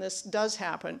happen and this does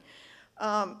happen.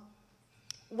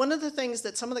 One of the things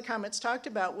that some of the comments talked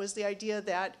about was the idea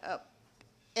that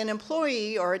an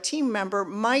employee or a team member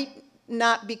might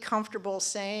not be comfortable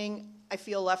saying, I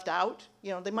feel left out.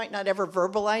 They might not ever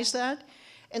verbalize that.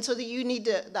 And so that you need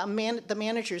to, the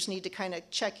managers need to kind of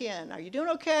check in. Are you doing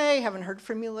okay? Haven't heard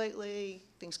from you lately.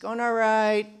 Things going all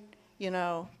right?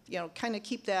 Kind of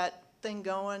keep that thing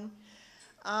going.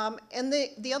 And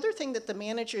the other thing that the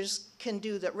managers can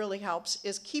do that really helps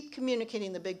is keep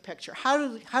communicating the big picture.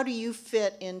 How do you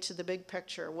fit into the big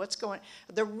picture? What's going?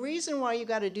 The reason why you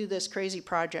got to do this crazy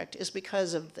project is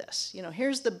because of this.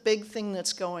 Here's the big thing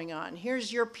that's going on.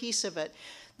 Here's your piece of it.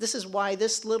 This is why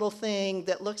this little thing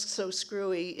that looks so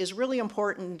screwy is really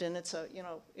important, and it's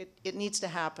it needs to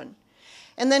happen.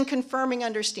 And then confirming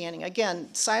understanding.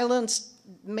 Again, silence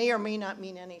may or may not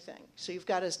mean anything. So you've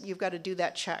got to do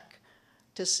that check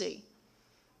to see.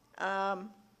 Then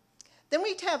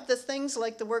we have the things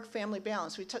like the work-family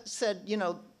balance. We said,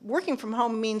 working from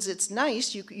home means it's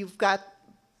nice. You've got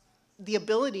the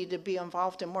ability to be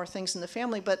involved in more things in the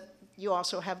family, but you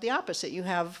also have the opposite. You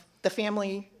have the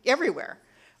family everywhere,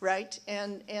 right?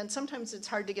 And sometimes it's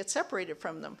hard to get separated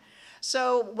from them.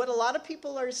 So what a lot of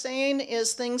people are saying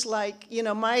is things like,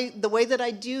 the way that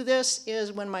I do this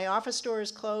is when my office door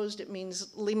is closed, it means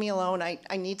leave me alone.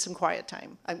 I need some quiet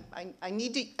time. I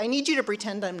need you to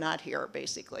pretend I'm not here,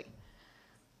 basically.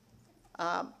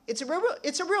 It's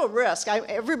a real risk.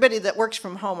 Everybody that works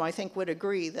from home, I think, would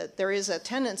agree that there is a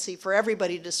tendency for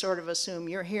everybody to sort of assume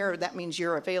you're here, that means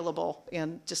you're available,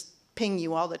 and just ping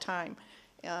you all the time.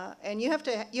 And you have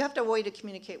to a way to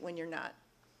communicate when you're not.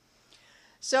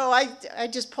 So I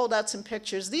just pulled out some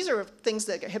pictures. These are things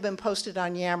that have been posted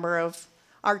on Yammer of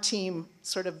our team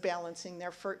sort of balancing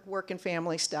their work and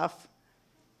family stuff.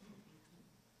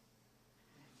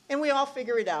 And we all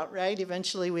figure it out, right?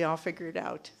 Eventually we all figure it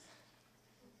out.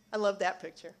 I love that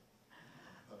picture.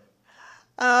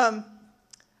 So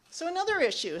another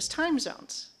issue is time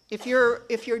zones. If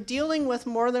you're dealing with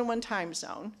more than one time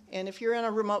zone, and if you're in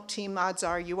a remote team, odds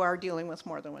are you are dealing with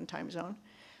more than one time zone.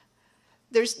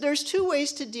 There's two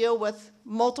ways to deal with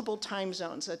multiple time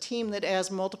zones, a team that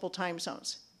has multiple time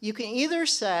zones. You can either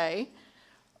say,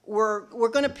 we're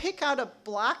going to pick out a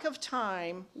block of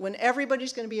time when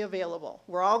everybody's going to be available.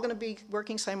 We're all going to be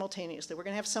working simultaneously. We're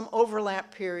going to have some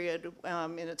overlap period,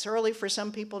 and it's early for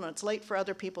some people and it's late for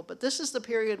other people, but this is the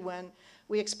period when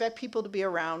we expect people to be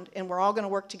around and we're all going to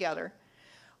work together.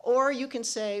 Or you can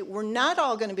say, we're not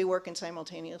all going to be working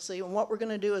simultaneously, and what we're going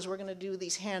to do is we're going to do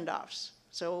these handoffs.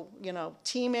 So,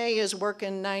 team A is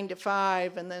working 9 to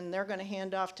 5, and then they're going to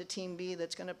hand off to team B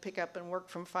that's going to pick up and work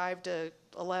from 5 to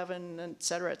 11, et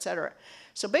cetera, et cetera.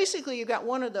 So basically, you've got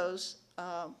one of those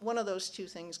two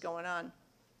things going on.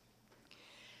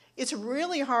 It's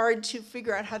really hard to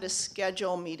figure out how to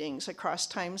schedule meetings across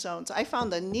time zones. I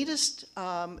found the neatest,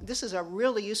 this is a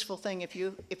really useful thing if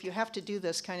you have to do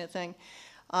this kind of thing,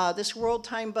 this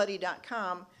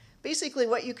worldtimebuddy.com. Basically,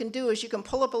 what you can do is you can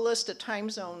pull up a list of time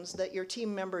zones that your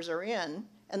team members are in,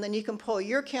 and then you can pull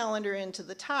your calendar into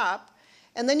the top,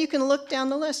 and then you can look down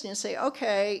the list and say,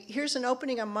 okay, here's an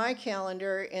opening on my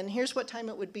calendar, and here's what time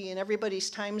it would be in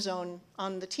everybody's time zone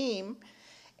on the team.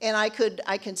 And I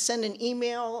can send an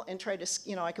email and try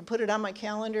to, I could put it on my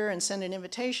calendar and send an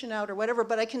invitation out or whatever,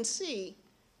 but I can see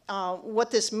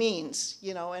what this means,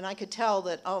 and I could tell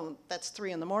that, oh, that's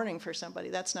 3 in the morning for somebody.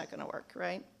 That's not going to work,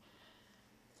 right?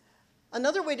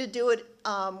 Another way to do it,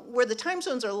 where the time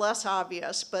zones are less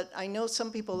obvious, but I know some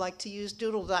people like to use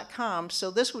doodle.com, so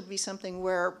this would be something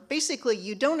where basically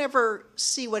you don't ever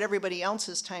see what everybody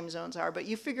else's time zones are, but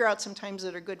you figure out some times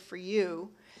that are good for you,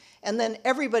 and then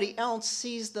everybody else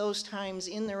sees those times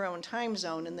in their own time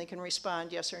zone, and they can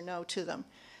respond yes or no to them.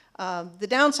 The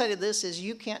downside of this is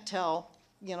you can't tell,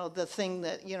 the thing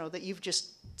that, that you've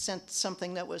just sent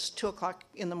something that was 2 o'clock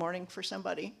in the morning for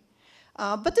somebody.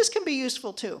 But this can be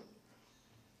useful too.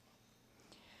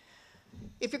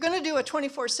 If you're going to do a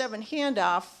 24/7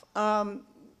 handoff,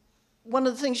 one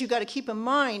of the things you've got to keep in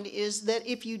mind is that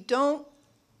if you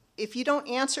if you don't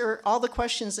answer all the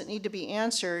questions that need to be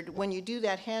answered when you do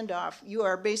that handoff, you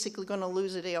are basically going to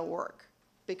lose a day of work.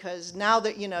 Because now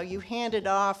that, you know, you hand it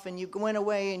off and you went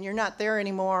away and you're not there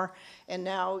anymore, and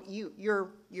now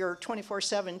your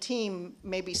 24/7 team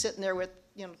may be sitting there with,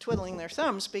 you know, twiddling their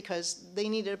thumbs because they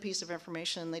needed a piece of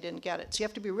information and they didn't get it. So you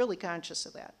have to be really conscious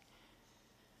of that.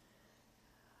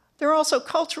 There are also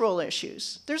cultural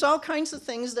issues. There's all kinds of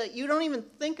things that you don't even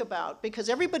think about because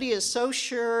everybody is so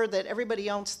sure that everybody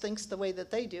else thinks the way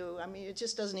that they do. I mean, it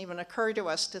just doesn't even occur to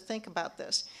us to think about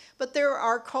this. But there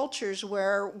are cultures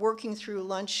where working through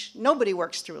lunch, nobody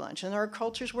works through lunch. And there are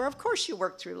cultures where, of course, you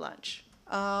work through lunch.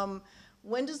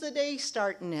 When does the day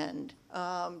start and end?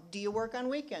 Do you work on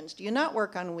weekends? Do you not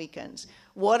work on weekends?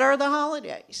 What are the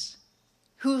holidays?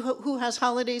 Who has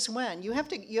holidays when? You have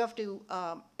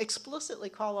to explicitly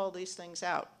call all these things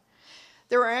out.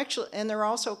 There are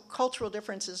also cultural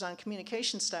differences on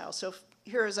communication style. So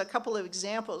here is a couple of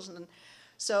examples. And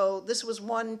so this was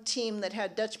one team that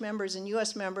had Dutch members and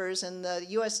U.S. members, and the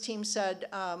U.S. team said,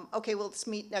 okay, well, let's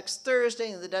meet next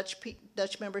Thursday, and the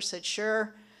Dutch members said,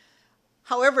 sure.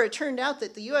 However, it turned out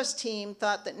that the U.S. team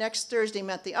thought that next Thursday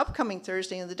meant the upcoming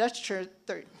Thursday, and the Dutch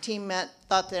team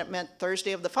thought that it meant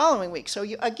Thursday of the following week. So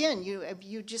you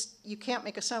can't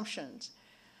make assumptions.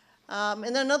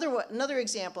 And then another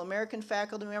example, American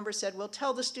faculty member said, "We'll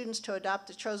tell the students to adopt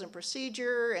the chosen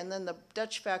procedure," and then the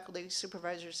Dutch faculty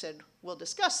supervisor said, "We'll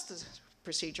discuss the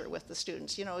procedure with the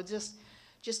students." You know, just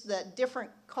that different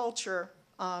cultural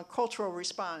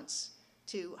response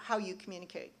to how you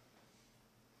communicate.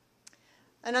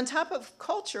 And on top of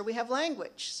culture, we have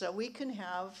language. So we can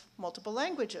have multiple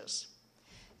languages.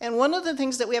 And one of the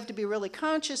things that we have to be really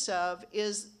conscious of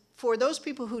is for those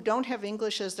people who don't have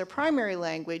English as their primary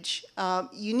language,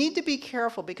 you need to be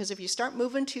careful because if you start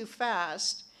moving too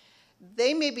fast,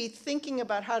 they may be thinking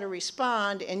about how to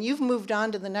respond and you've moved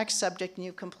on to the next subject and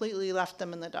you've completely left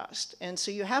them in the dust. And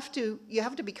so you have to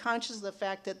be conscious of the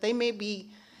fact that they may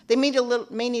need a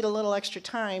little extra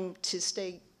time to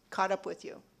stay caught up with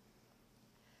you.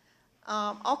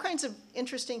 All kinds of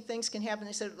interesting things can happen.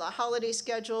 They said the holiday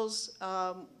schedules,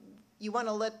 you want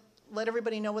to let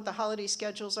everybody know what the holiday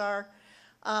schedules are.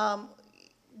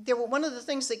 One of the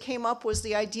things that came up was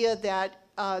the idea that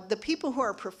the people who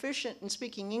are proficient in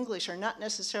speaking English are not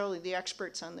necessarily the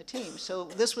experts on the team. So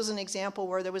this was an example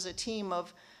where there was a team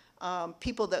of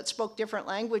people that spoke different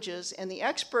languages, and the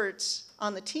experts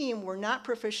on the team were not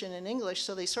proficient in English,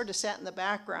 so they sort of sat in the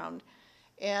background.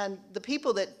 And the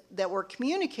people that were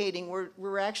communicating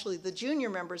were actually the junior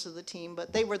members of the team,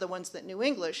 but they were the ones that knew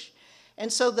English.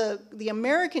 And so the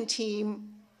American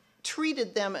team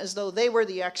treated them as though they were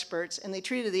the experts, and they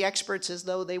treated the experts as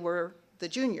though they were the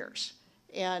juniors.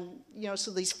 And, you know,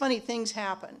 so these funny things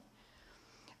happen.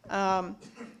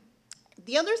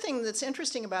 The other thing that's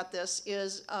interesting about this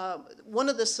is one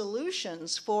of the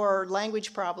solutions for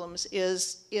language problems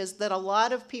is that a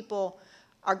lot of people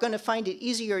are going to find it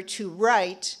easier to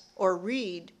write or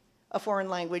read a foreign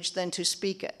language than to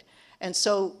speak it. And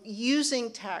so using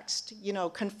text, you know,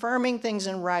 confirming things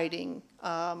in writing,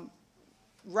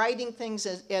 writing things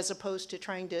as opposed to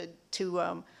trying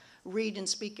to read and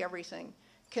speak everything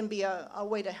can be a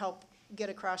way to help get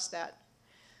across that.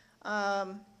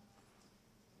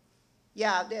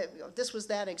 Yeah, this was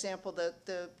that example,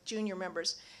 the junior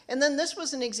members. And then this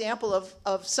was an example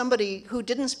of somebody who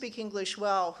didn't speak English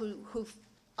well, who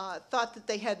thought that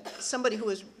they had somebody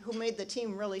who made the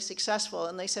team really successful.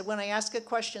 And they said, when I asked a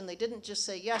question, they didn't just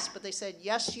say yes, but they said,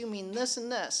 yes, you mean this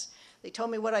and this. They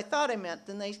told me what I thought I meant.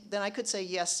 Then I could say,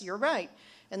 yes, you're right.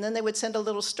 And then they would send a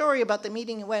little story about the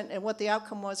meeting and what the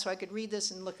outcome was so I could read this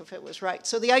and look if it was right.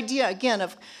 So the idea, again,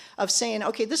 of saying,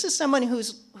 okay, this is someone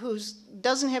who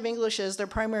doesn't have English as their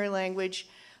primary language.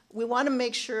 We want to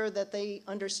make sure that they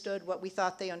understood what we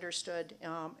thought they understood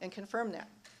and confirm that.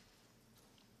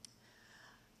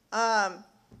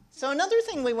 So another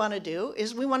thing we want to do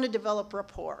is we want to develop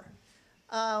rapport.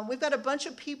 We've got a bunch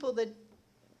of people that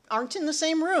aren't in the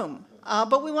same room,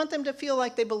 but we want them to feel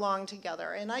like they belong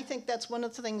together. And I think that's one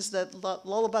of the things that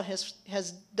Lullaby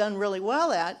has done really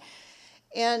well at.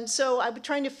 And so I've been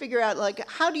trying to figure out, like,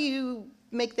 how do you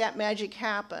make that magic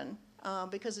happen?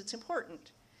 Because it's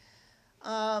important.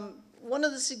 One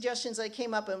of the suggestions that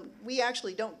came up, and we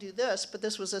actually don't do this, but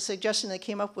this was a suggestion that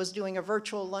came up, was doing a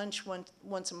virtual lunch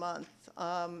once a month,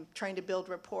 trying to build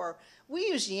rapport. We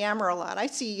use Yammer a lot. I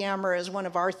see Yammer as one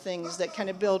of our things that kind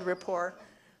of build rapport.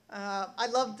 I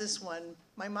love this one.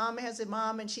 My mom has a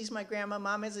mom, and she's my grandma.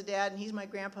 Mom has a dad, and he's my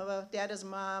grandpa. Dad has a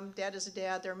mom. Dad has a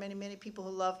dad. There are many, many people who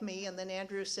love me. And then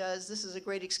Andrew says, this is a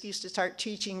great excuse to start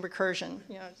teaching recursion.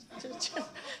 You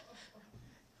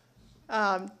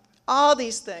know, all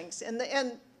these things, and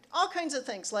all kinds of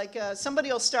things, like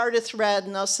somebody will start a thread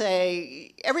and they'll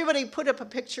say, everybody put up a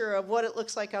picture of what it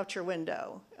looks like out your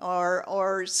window,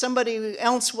 or somebody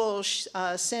else will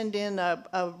send in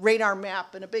a radar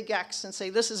map and a big X and say,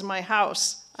 this is my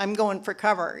house, I'm going for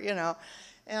cover, you know.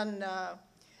 And a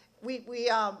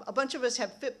bunch of us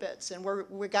have Fitbits, and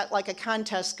we got like a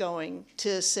contest going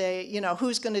to say, you know,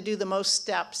 who's going to do the most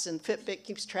steps, and Fitbit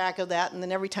keeps track of that, and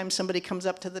then every time somebody comes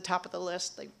up to the top of the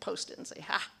list, they post it and say,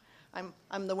 ha,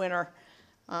 I'm the winner,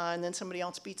 and then somebody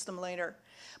else beats them later.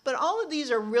 But all of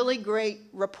these are really great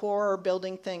rapport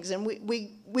building things, and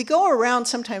we go around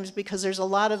sometimes because there's a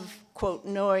lot of, quote,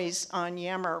 noise on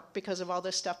Yammer because of all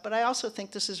this stuff, but I also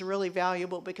think this is really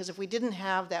valuable because if we didn't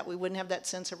have that, we wouldn't have that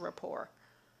sense of rapport.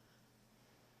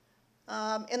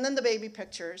 And then the baby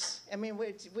pictures. I mean,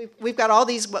 we've got all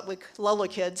these Lola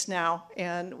kids now,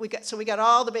 and we got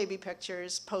all the baby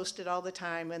pictures posted all the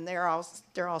time, and they're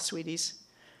all sweeties.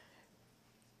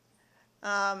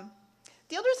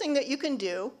 The other thing that you can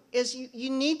do is you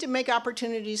need to make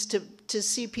opportunities to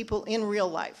see people in real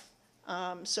life.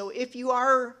 So if you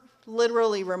are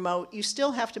literally remote, you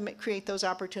still have to create those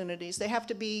opportunities. They have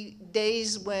to be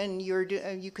days when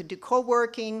you could do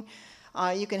co-working.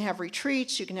 You can have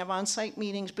retreats, you can have on-site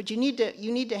meetings, but you need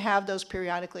to have those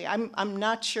periodically. I'm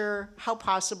not sure how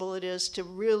possible it is to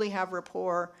really have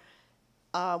rapport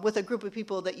with a group of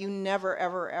people that you never,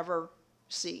 ever, ever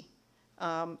see.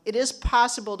 It is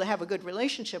possible to have a good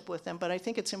relationship with them, but I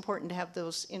think it's important to have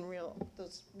those real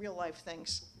life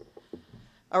things,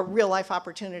 or real life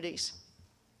opportunities.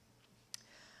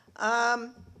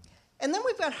 And then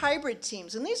we've got hybrid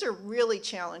teams, and these are really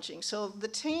challenging. So the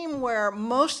team where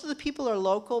most of the people are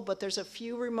local, but there's a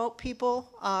few remote people.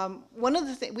 One of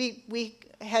the things, we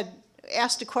had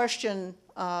asked a question,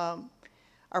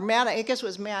 or Matt, I guess it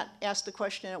was Matt, asked the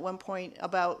question at one point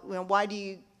about, you know,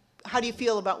 how do you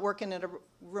feel about working at a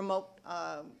remote,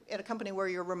 at a company where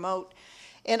you're remote?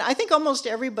 And I think almost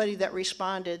everybody that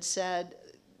responded said,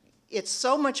 it's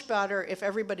so much better if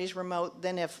everybody's remote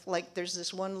than if, like, there's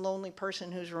this one lonely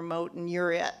person who's remote and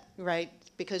you're it, right?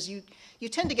 Because you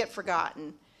tend to get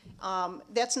forgotten.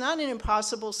 That's not an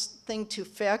impossible thing to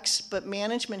fix, but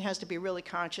management has to be really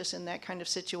conscious in that kind of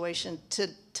situation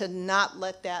to not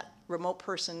let that remote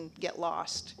person get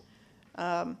lost.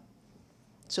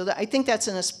 So I think that's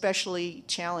an especially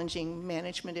challenging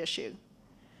management issue.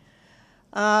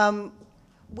 You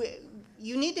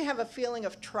need to have a feeling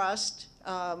of trust.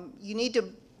 You need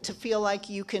to feel like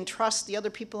you can trust the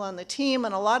other people on the team,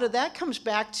 and a lot of that comes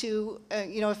back to,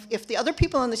 you know, if the other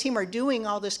people on the team are doing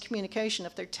all this communication,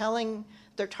 if they're talking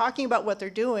about what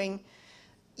they're doing,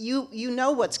 you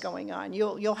know what's going on.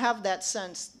 You'll have that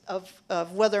sense of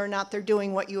whether or not they're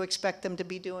doing what you expect them to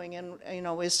be doing, and, you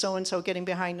know, is so-and-so getting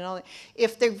behind and all that.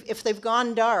 If they've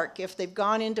gone dark, if they've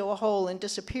gone into a hole and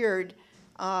disappeared,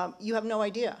 you have no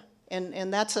idea,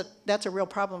 and that's a real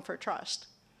problem for trust.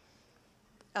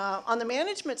 On the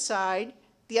management side,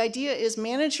 the idea is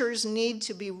managers need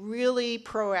to be really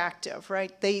proactive,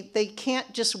 right? They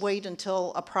can't just wait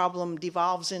until a problem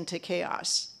devolves into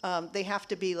chaos. They have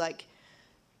to be like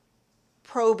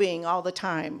probing all the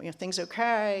time. You know, things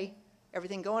okay?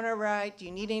 Everything going all right? Do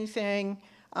you need anything?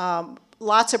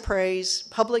 Lots of praise,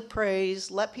 public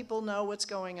praise. Let people know what's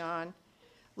going on.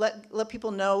 Let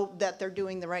people know that they're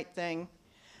doing the right thing.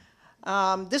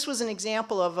 This was an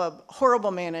example of a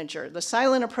horrible manager. The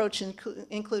silent approach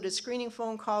included screening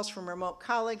phone calls from remote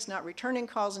colleagues, not returning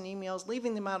calls and emails,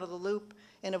 leaving them out of the loop,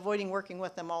 and avoiding working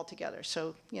with them altogether.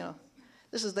 So, you know,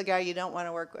 this is the guy you don't want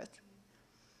to work with.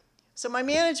 So my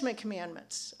management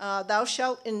commandments. Thou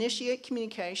shalt initiate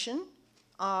communication.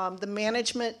 The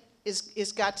management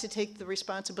is got to take the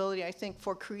responsibility, I think,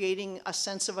 for creating a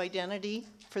sense of identity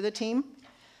for the team.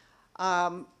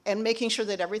 And making sure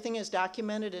that everything is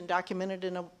documented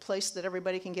in a place that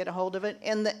everybody can get a hold of it,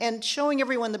 and showing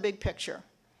everyone the big picture.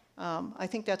 I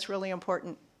think that's really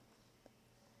important.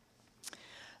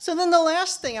 So then the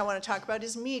last thing I want to talk about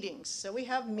is meetings. So we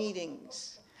have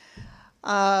meetings.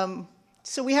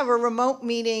 So we have a remote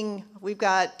meeting. We've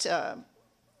got,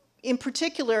 in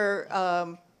particular,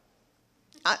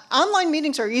 online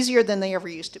meetings are easier than they ever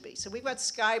used to be. So we've got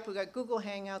Skype, we've got Google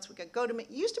Hangouts, we've got GoToMeeting.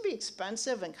 It used to be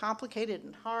expensive and complicated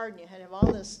and hard, and you had to have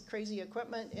all this crazy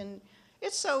equipment, and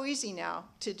it's so easy now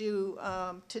to do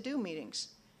meetings,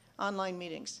 online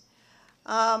meetings.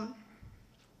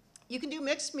 You can do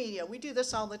mixed media. We do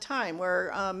this all the time,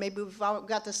 where maybe we've all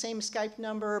got the same Skype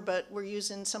number, but we're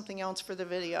using something else for the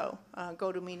video,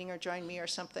 GoToMeeting or Join Me or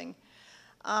something.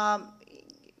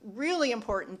 Really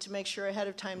important to make sure ahead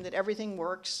of time that everything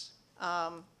works,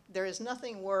 There is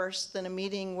nothing worse than a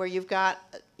meeting where you've got,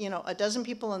 you know, a dozen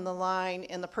people in the line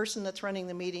and the person that's running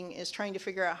the meeting is trying to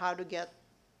figure out how to get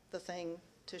the thing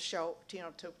to show, you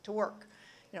know, to work.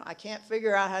 You know, I can't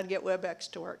figure out how to get WebEx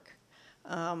to work.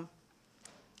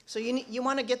 So you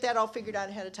want to get that all figured out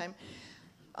ahead of time.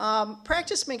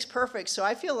 Practice makes perfect, so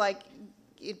I feel like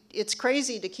it's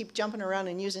crazy to keep jumping around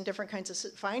and using different kinds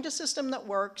of, find a system that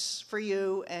works for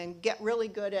you and get really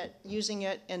good at using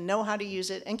it and know how to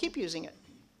use it and keep using it.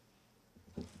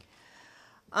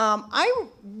 I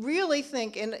really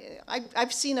think, and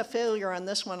I've seen a failure on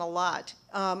this one a lot.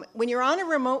 When you're on a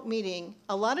remote meeting,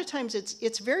 a lot of times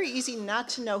it's very easy not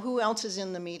to know who else is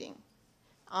in the meeting.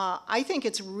 I think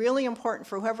it's really important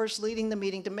for whoever's leading the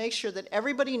meeting to make sure that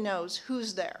everybody knows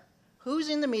who's there, who's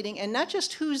in the meeting, and not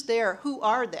just who's there, who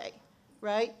are they,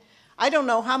 right? I don't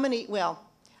know how many, well,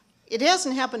 it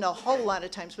hasn't happened a whole lot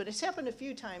of times, but it's happened a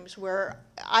few times where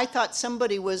I thought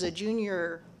somebody was a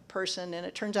junior person and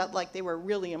it turns out like they were a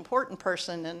really important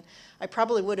person, and I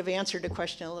probably would have answered the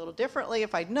question a little differently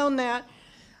if I'd known that.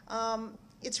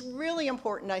 It's really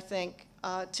important, I think,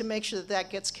 to make sure that that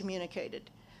gets communicated.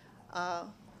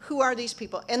 Who are these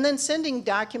people? And then sending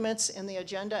documents and the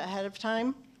agenda ahead of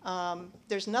time.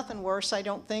 There's nothing worse, I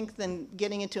don't think, than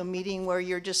getting into a meeting where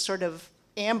you're just sort of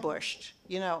ambushed.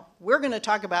 You know, we're going to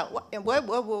talk about what, and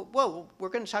whoa, we're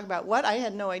going to talk about what? I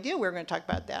had no idea we were going to talk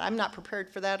about that. I'm not prepared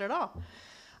for that at all.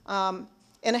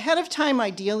 And ahead of time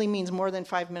ideally means more than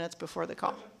 5 minutes before the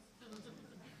call.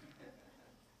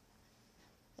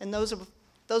 And those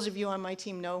of you on my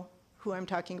team know who I'm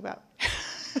talking about.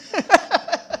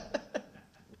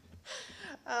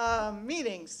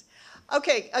 Meetings.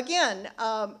 Okay, again,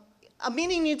 a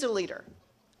meeting needs a leader.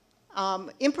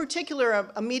 In particular,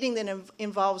 a meeting that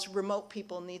involves remote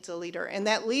people needs a leader. And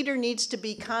that leader needs to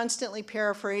be constantly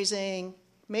paraphrasing,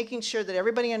 making sure that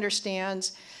everybody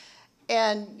understands,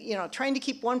 and, you know, trying to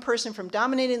keep one person from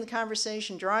dominating the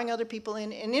conversation, drawing other people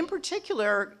in. And in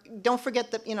particular, don't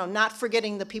forget the, you know, not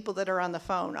forgetting the people that are on the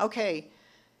phone. Okay,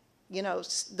 you know,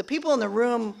 the people in the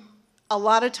room a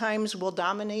lot of times will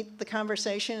dominate the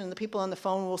conversation and the people on the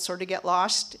phone will sort of get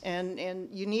lost, and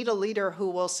you need a leader who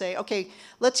will say, okay,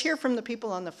 let's hear from the people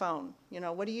on the phone. You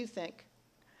know, what do you think?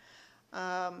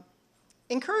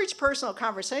 Encourage personal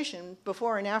conversation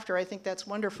before and after. I think that's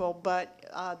wonderful,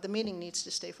 but the meeting needs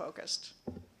to stay focused.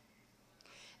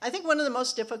 I think one of the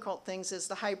most difficult things is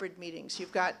the hybrid meetings.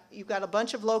 You've got a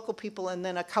bunch of local people and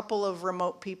then a couple of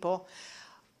remote people.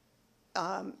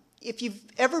 If you've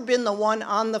ever been the one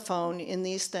on the phone in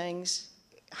these things,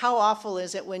 how awful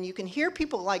is it when you can hear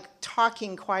people like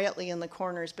talking quietly in the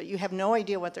corners, but you have no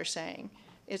idea what they're saying?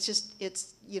 It's just,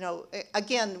 it's, you know,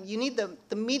 again, you need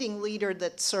the meeting leader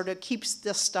that sort of keeps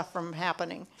this stuff from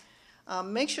happening.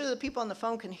 Make sure the people on the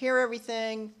phone can hear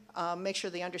everything. Make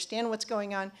sure they understand what's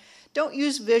going on. Don't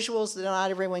use visuals that not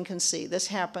everyone can see. This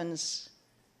happens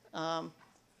a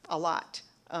lot.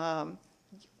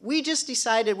 We just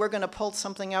decided we're going to pull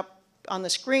something up on the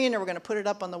screen or we're going to put it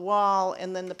up on the wall,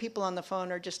 and then the people on the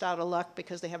phone are just out of luck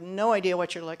because they have no idea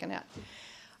what you're looking at.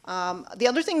 The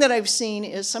other thing that I've seen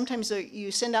is sometimes you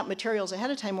send out materials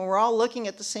ahead of time and we're all looking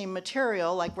at the same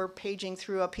material, like we're paging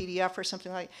through a PDF or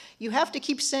something like that. You have to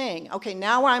keep saying, okay,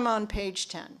 now I'm on page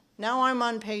 10. Now I'm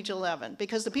on page 11,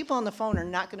 because the people on the phone are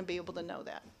not going to be able to know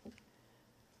that.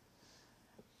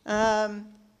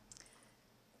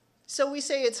 So we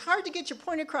say it's hard to get your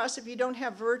point across if you don't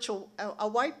have a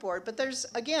whiteboard, but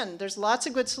there's lots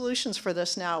of good solutions for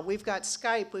this now. We've got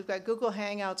Skype, we've got Google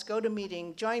Hangouts,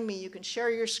 GoToMeeting, Join Me, you can share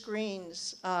your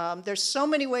screens. There's so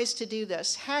many ways to do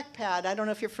this. Hackpad, I don't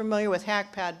know if you're familiar with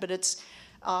Hackpad, but it's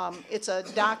a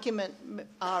document,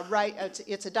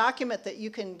 it's a document that you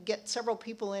can get several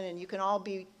people in and you can all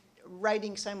be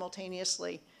writing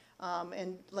simultaneously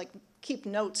and like keep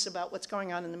notes about what's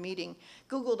going on in the meeting.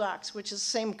 Google Docs, which is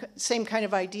the same kind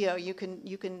of idea. You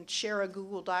can share a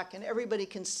Google Doc and everybody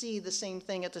can see the same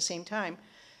thing at the same time.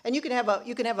 And you can have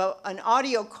an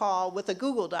audio call with a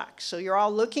Google Doc. So you're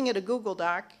all looking at a Google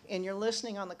Doc and you're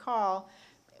listening on the call,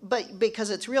 but because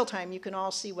it's real time, you can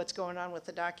all see what's going on with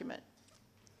the document.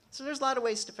 So there's a lot of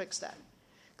ways to fix that.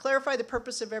 Clarify the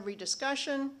purpose of every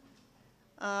discussion,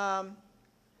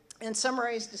 and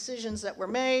summarize decisions that were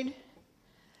made.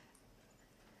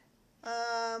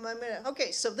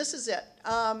 Okay, so this is it.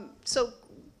 So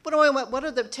what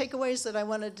are the takeaways that I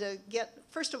wanted to get?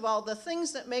 First of all, the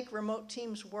things that make remote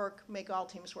teams work make all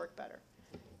teams work better.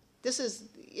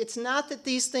 It's not that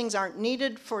these things aren't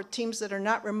needed for teams that are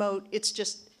not remote, it's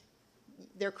just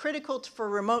they're critical for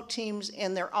remote teams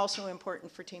and they're also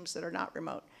important for teams that are not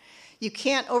remote. You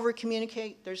can't over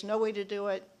communicate, there's no way to do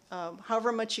it.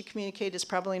 However much you communicate is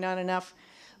probably not enough.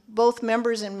 both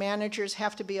members and managers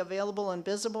have to be available and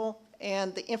visible,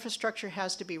 and the infrastructure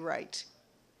has to be right.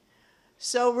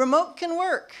 So remote can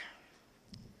work.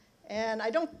 And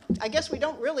I guess we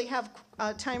don't really have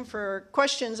time for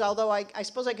questions, although I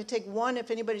suppose I could take one if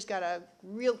anybody's got a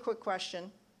real quick question.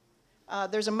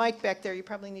 There's a mic back there. You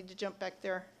probably need to jump back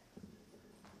there.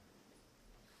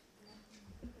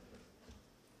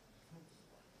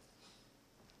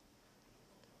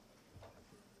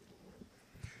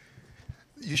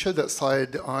 You showed that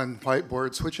slide on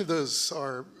whiteboards. Which of those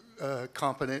are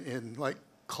competent in like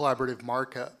collaborative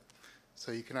markup,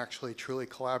 so you can actually truly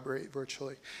collaborate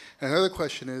virtually? And another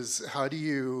question is,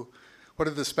 what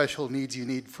are the special needs you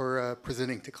need for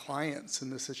presenting to clients in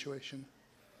this situation?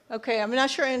 Okay, I'm not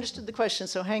sure I understood the question,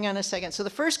 so hang on a second. So the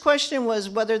first question was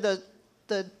whether the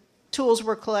tools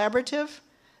were collaborative.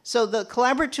 So the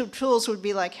collaborative tools would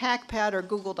be like Hackpad or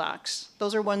Google Docs.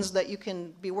 Those are ones that you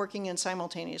can be working in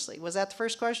simultaneously. Was that the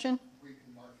first question? We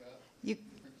can mark up.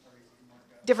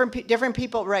 Different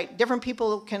people, right? Different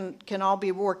people can all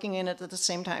be working in it at the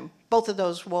same time. Both of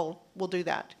those will do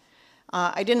that.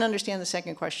 I didn't understand the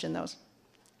second question, though.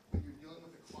 When you're dealing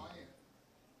with a client,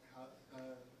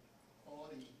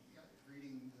 quality,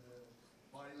 reading the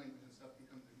body language and stuff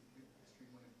becomes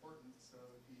extremely important. So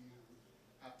do you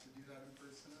have to do that in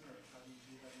person, or how do you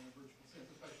do that in a virtual sense?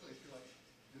 Especially if you're like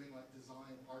doing like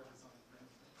art design, for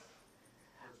instance,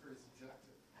 where it's very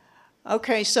subjective.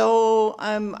 Okay, so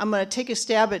I'm going to take a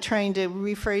stab at trying to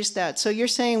rephrase that. So you're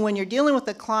saying when you're dealing with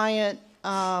a client,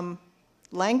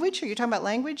 language? Are you talking about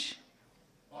language?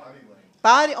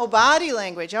 Body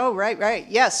language. Oh, right.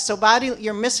 Yes, so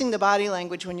you're missing the body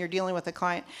language when you're dealing with a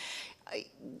client.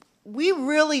 We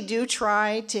really do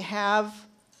try to have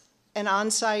an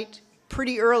on-site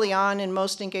pretty early on in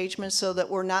most engagements so that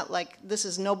we're not like, this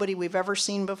is nobody we've ever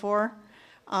seen before.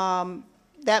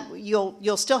 That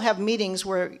you'll still have meetings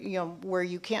where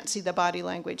you can't see the body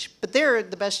language, but there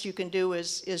the best you can do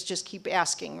is just keep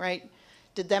asking, right?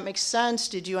 Did that make sense?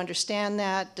 Did you understand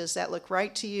that? Does that look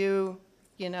right to you?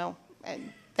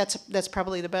 And that's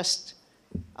probably the best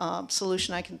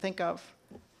solution I can think of.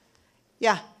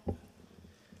 Yeah.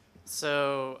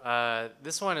 So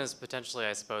this one is potentially,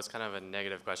 I suppose, kind of a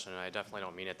negative question, and I definitely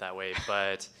don't mean it that way,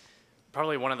 but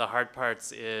probably one of the hard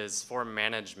parts is for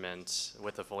management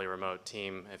with a fully remote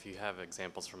team. If you have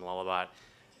examples from Lullabot,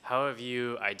 how have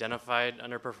you identified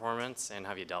underperformance and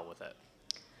how have you dealt with it?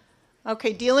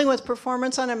 Okay, dealing with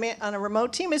performance on a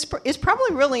remote team is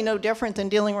probably really no different than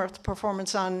dealing with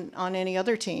performance on any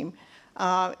other team.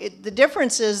 The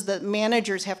difference is that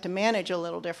managers have to manage a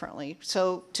little differently.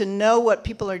 So to know what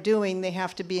people are doing, they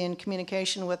have to be in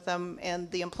communication with them, and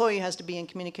the employee has to be in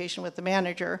communication with the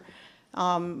manager.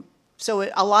 So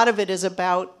a lot of it is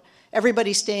about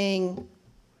everybody staying,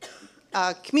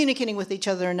 communicating with each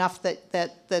other enough that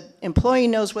the employee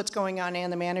knows what's going on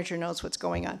and the manager knows what's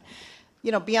going on.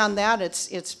 Beyond that,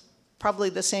 it's probably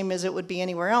the same as it would be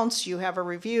anywhere else. You have a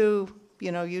review,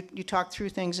 you talk through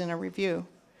things in a review.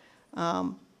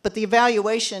 But the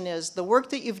evaluation is the work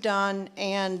that you've done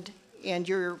and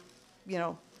your,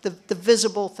 the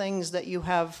visible things that you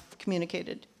have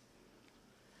communicated.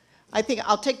 I think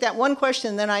I'll take that one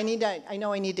question, then I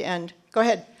know I need to end. Go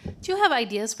ahead. Do you have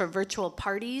ideas for virtual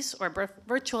parties or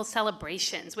virtual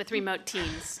celebrations with remote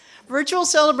teams? Virtual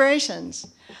celebrations.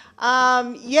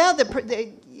 Yeah,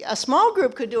 a small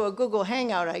group could do a Google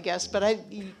Hangout, I guess, but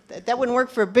that wouldn't work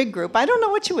for a big group. I don't know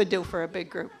what you would do for a big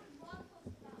group.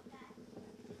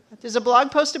 There's a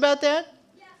blog post about that?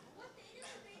 Yeah. What they do is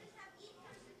they just have each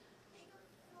person take a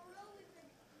photo with them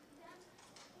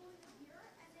holding a beer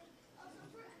and then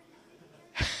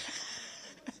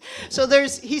So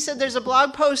he said there's a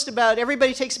blog post about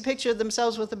everybody takes a picture of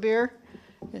themselves with a beer,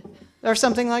 or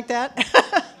something like that.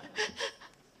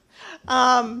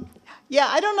 Yeah,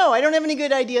 I don't know. I don't have any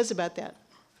good ideas about that.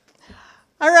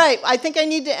 All right, I think I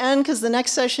need to end because the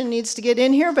next session needs to get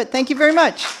in here, but thank you very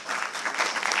much.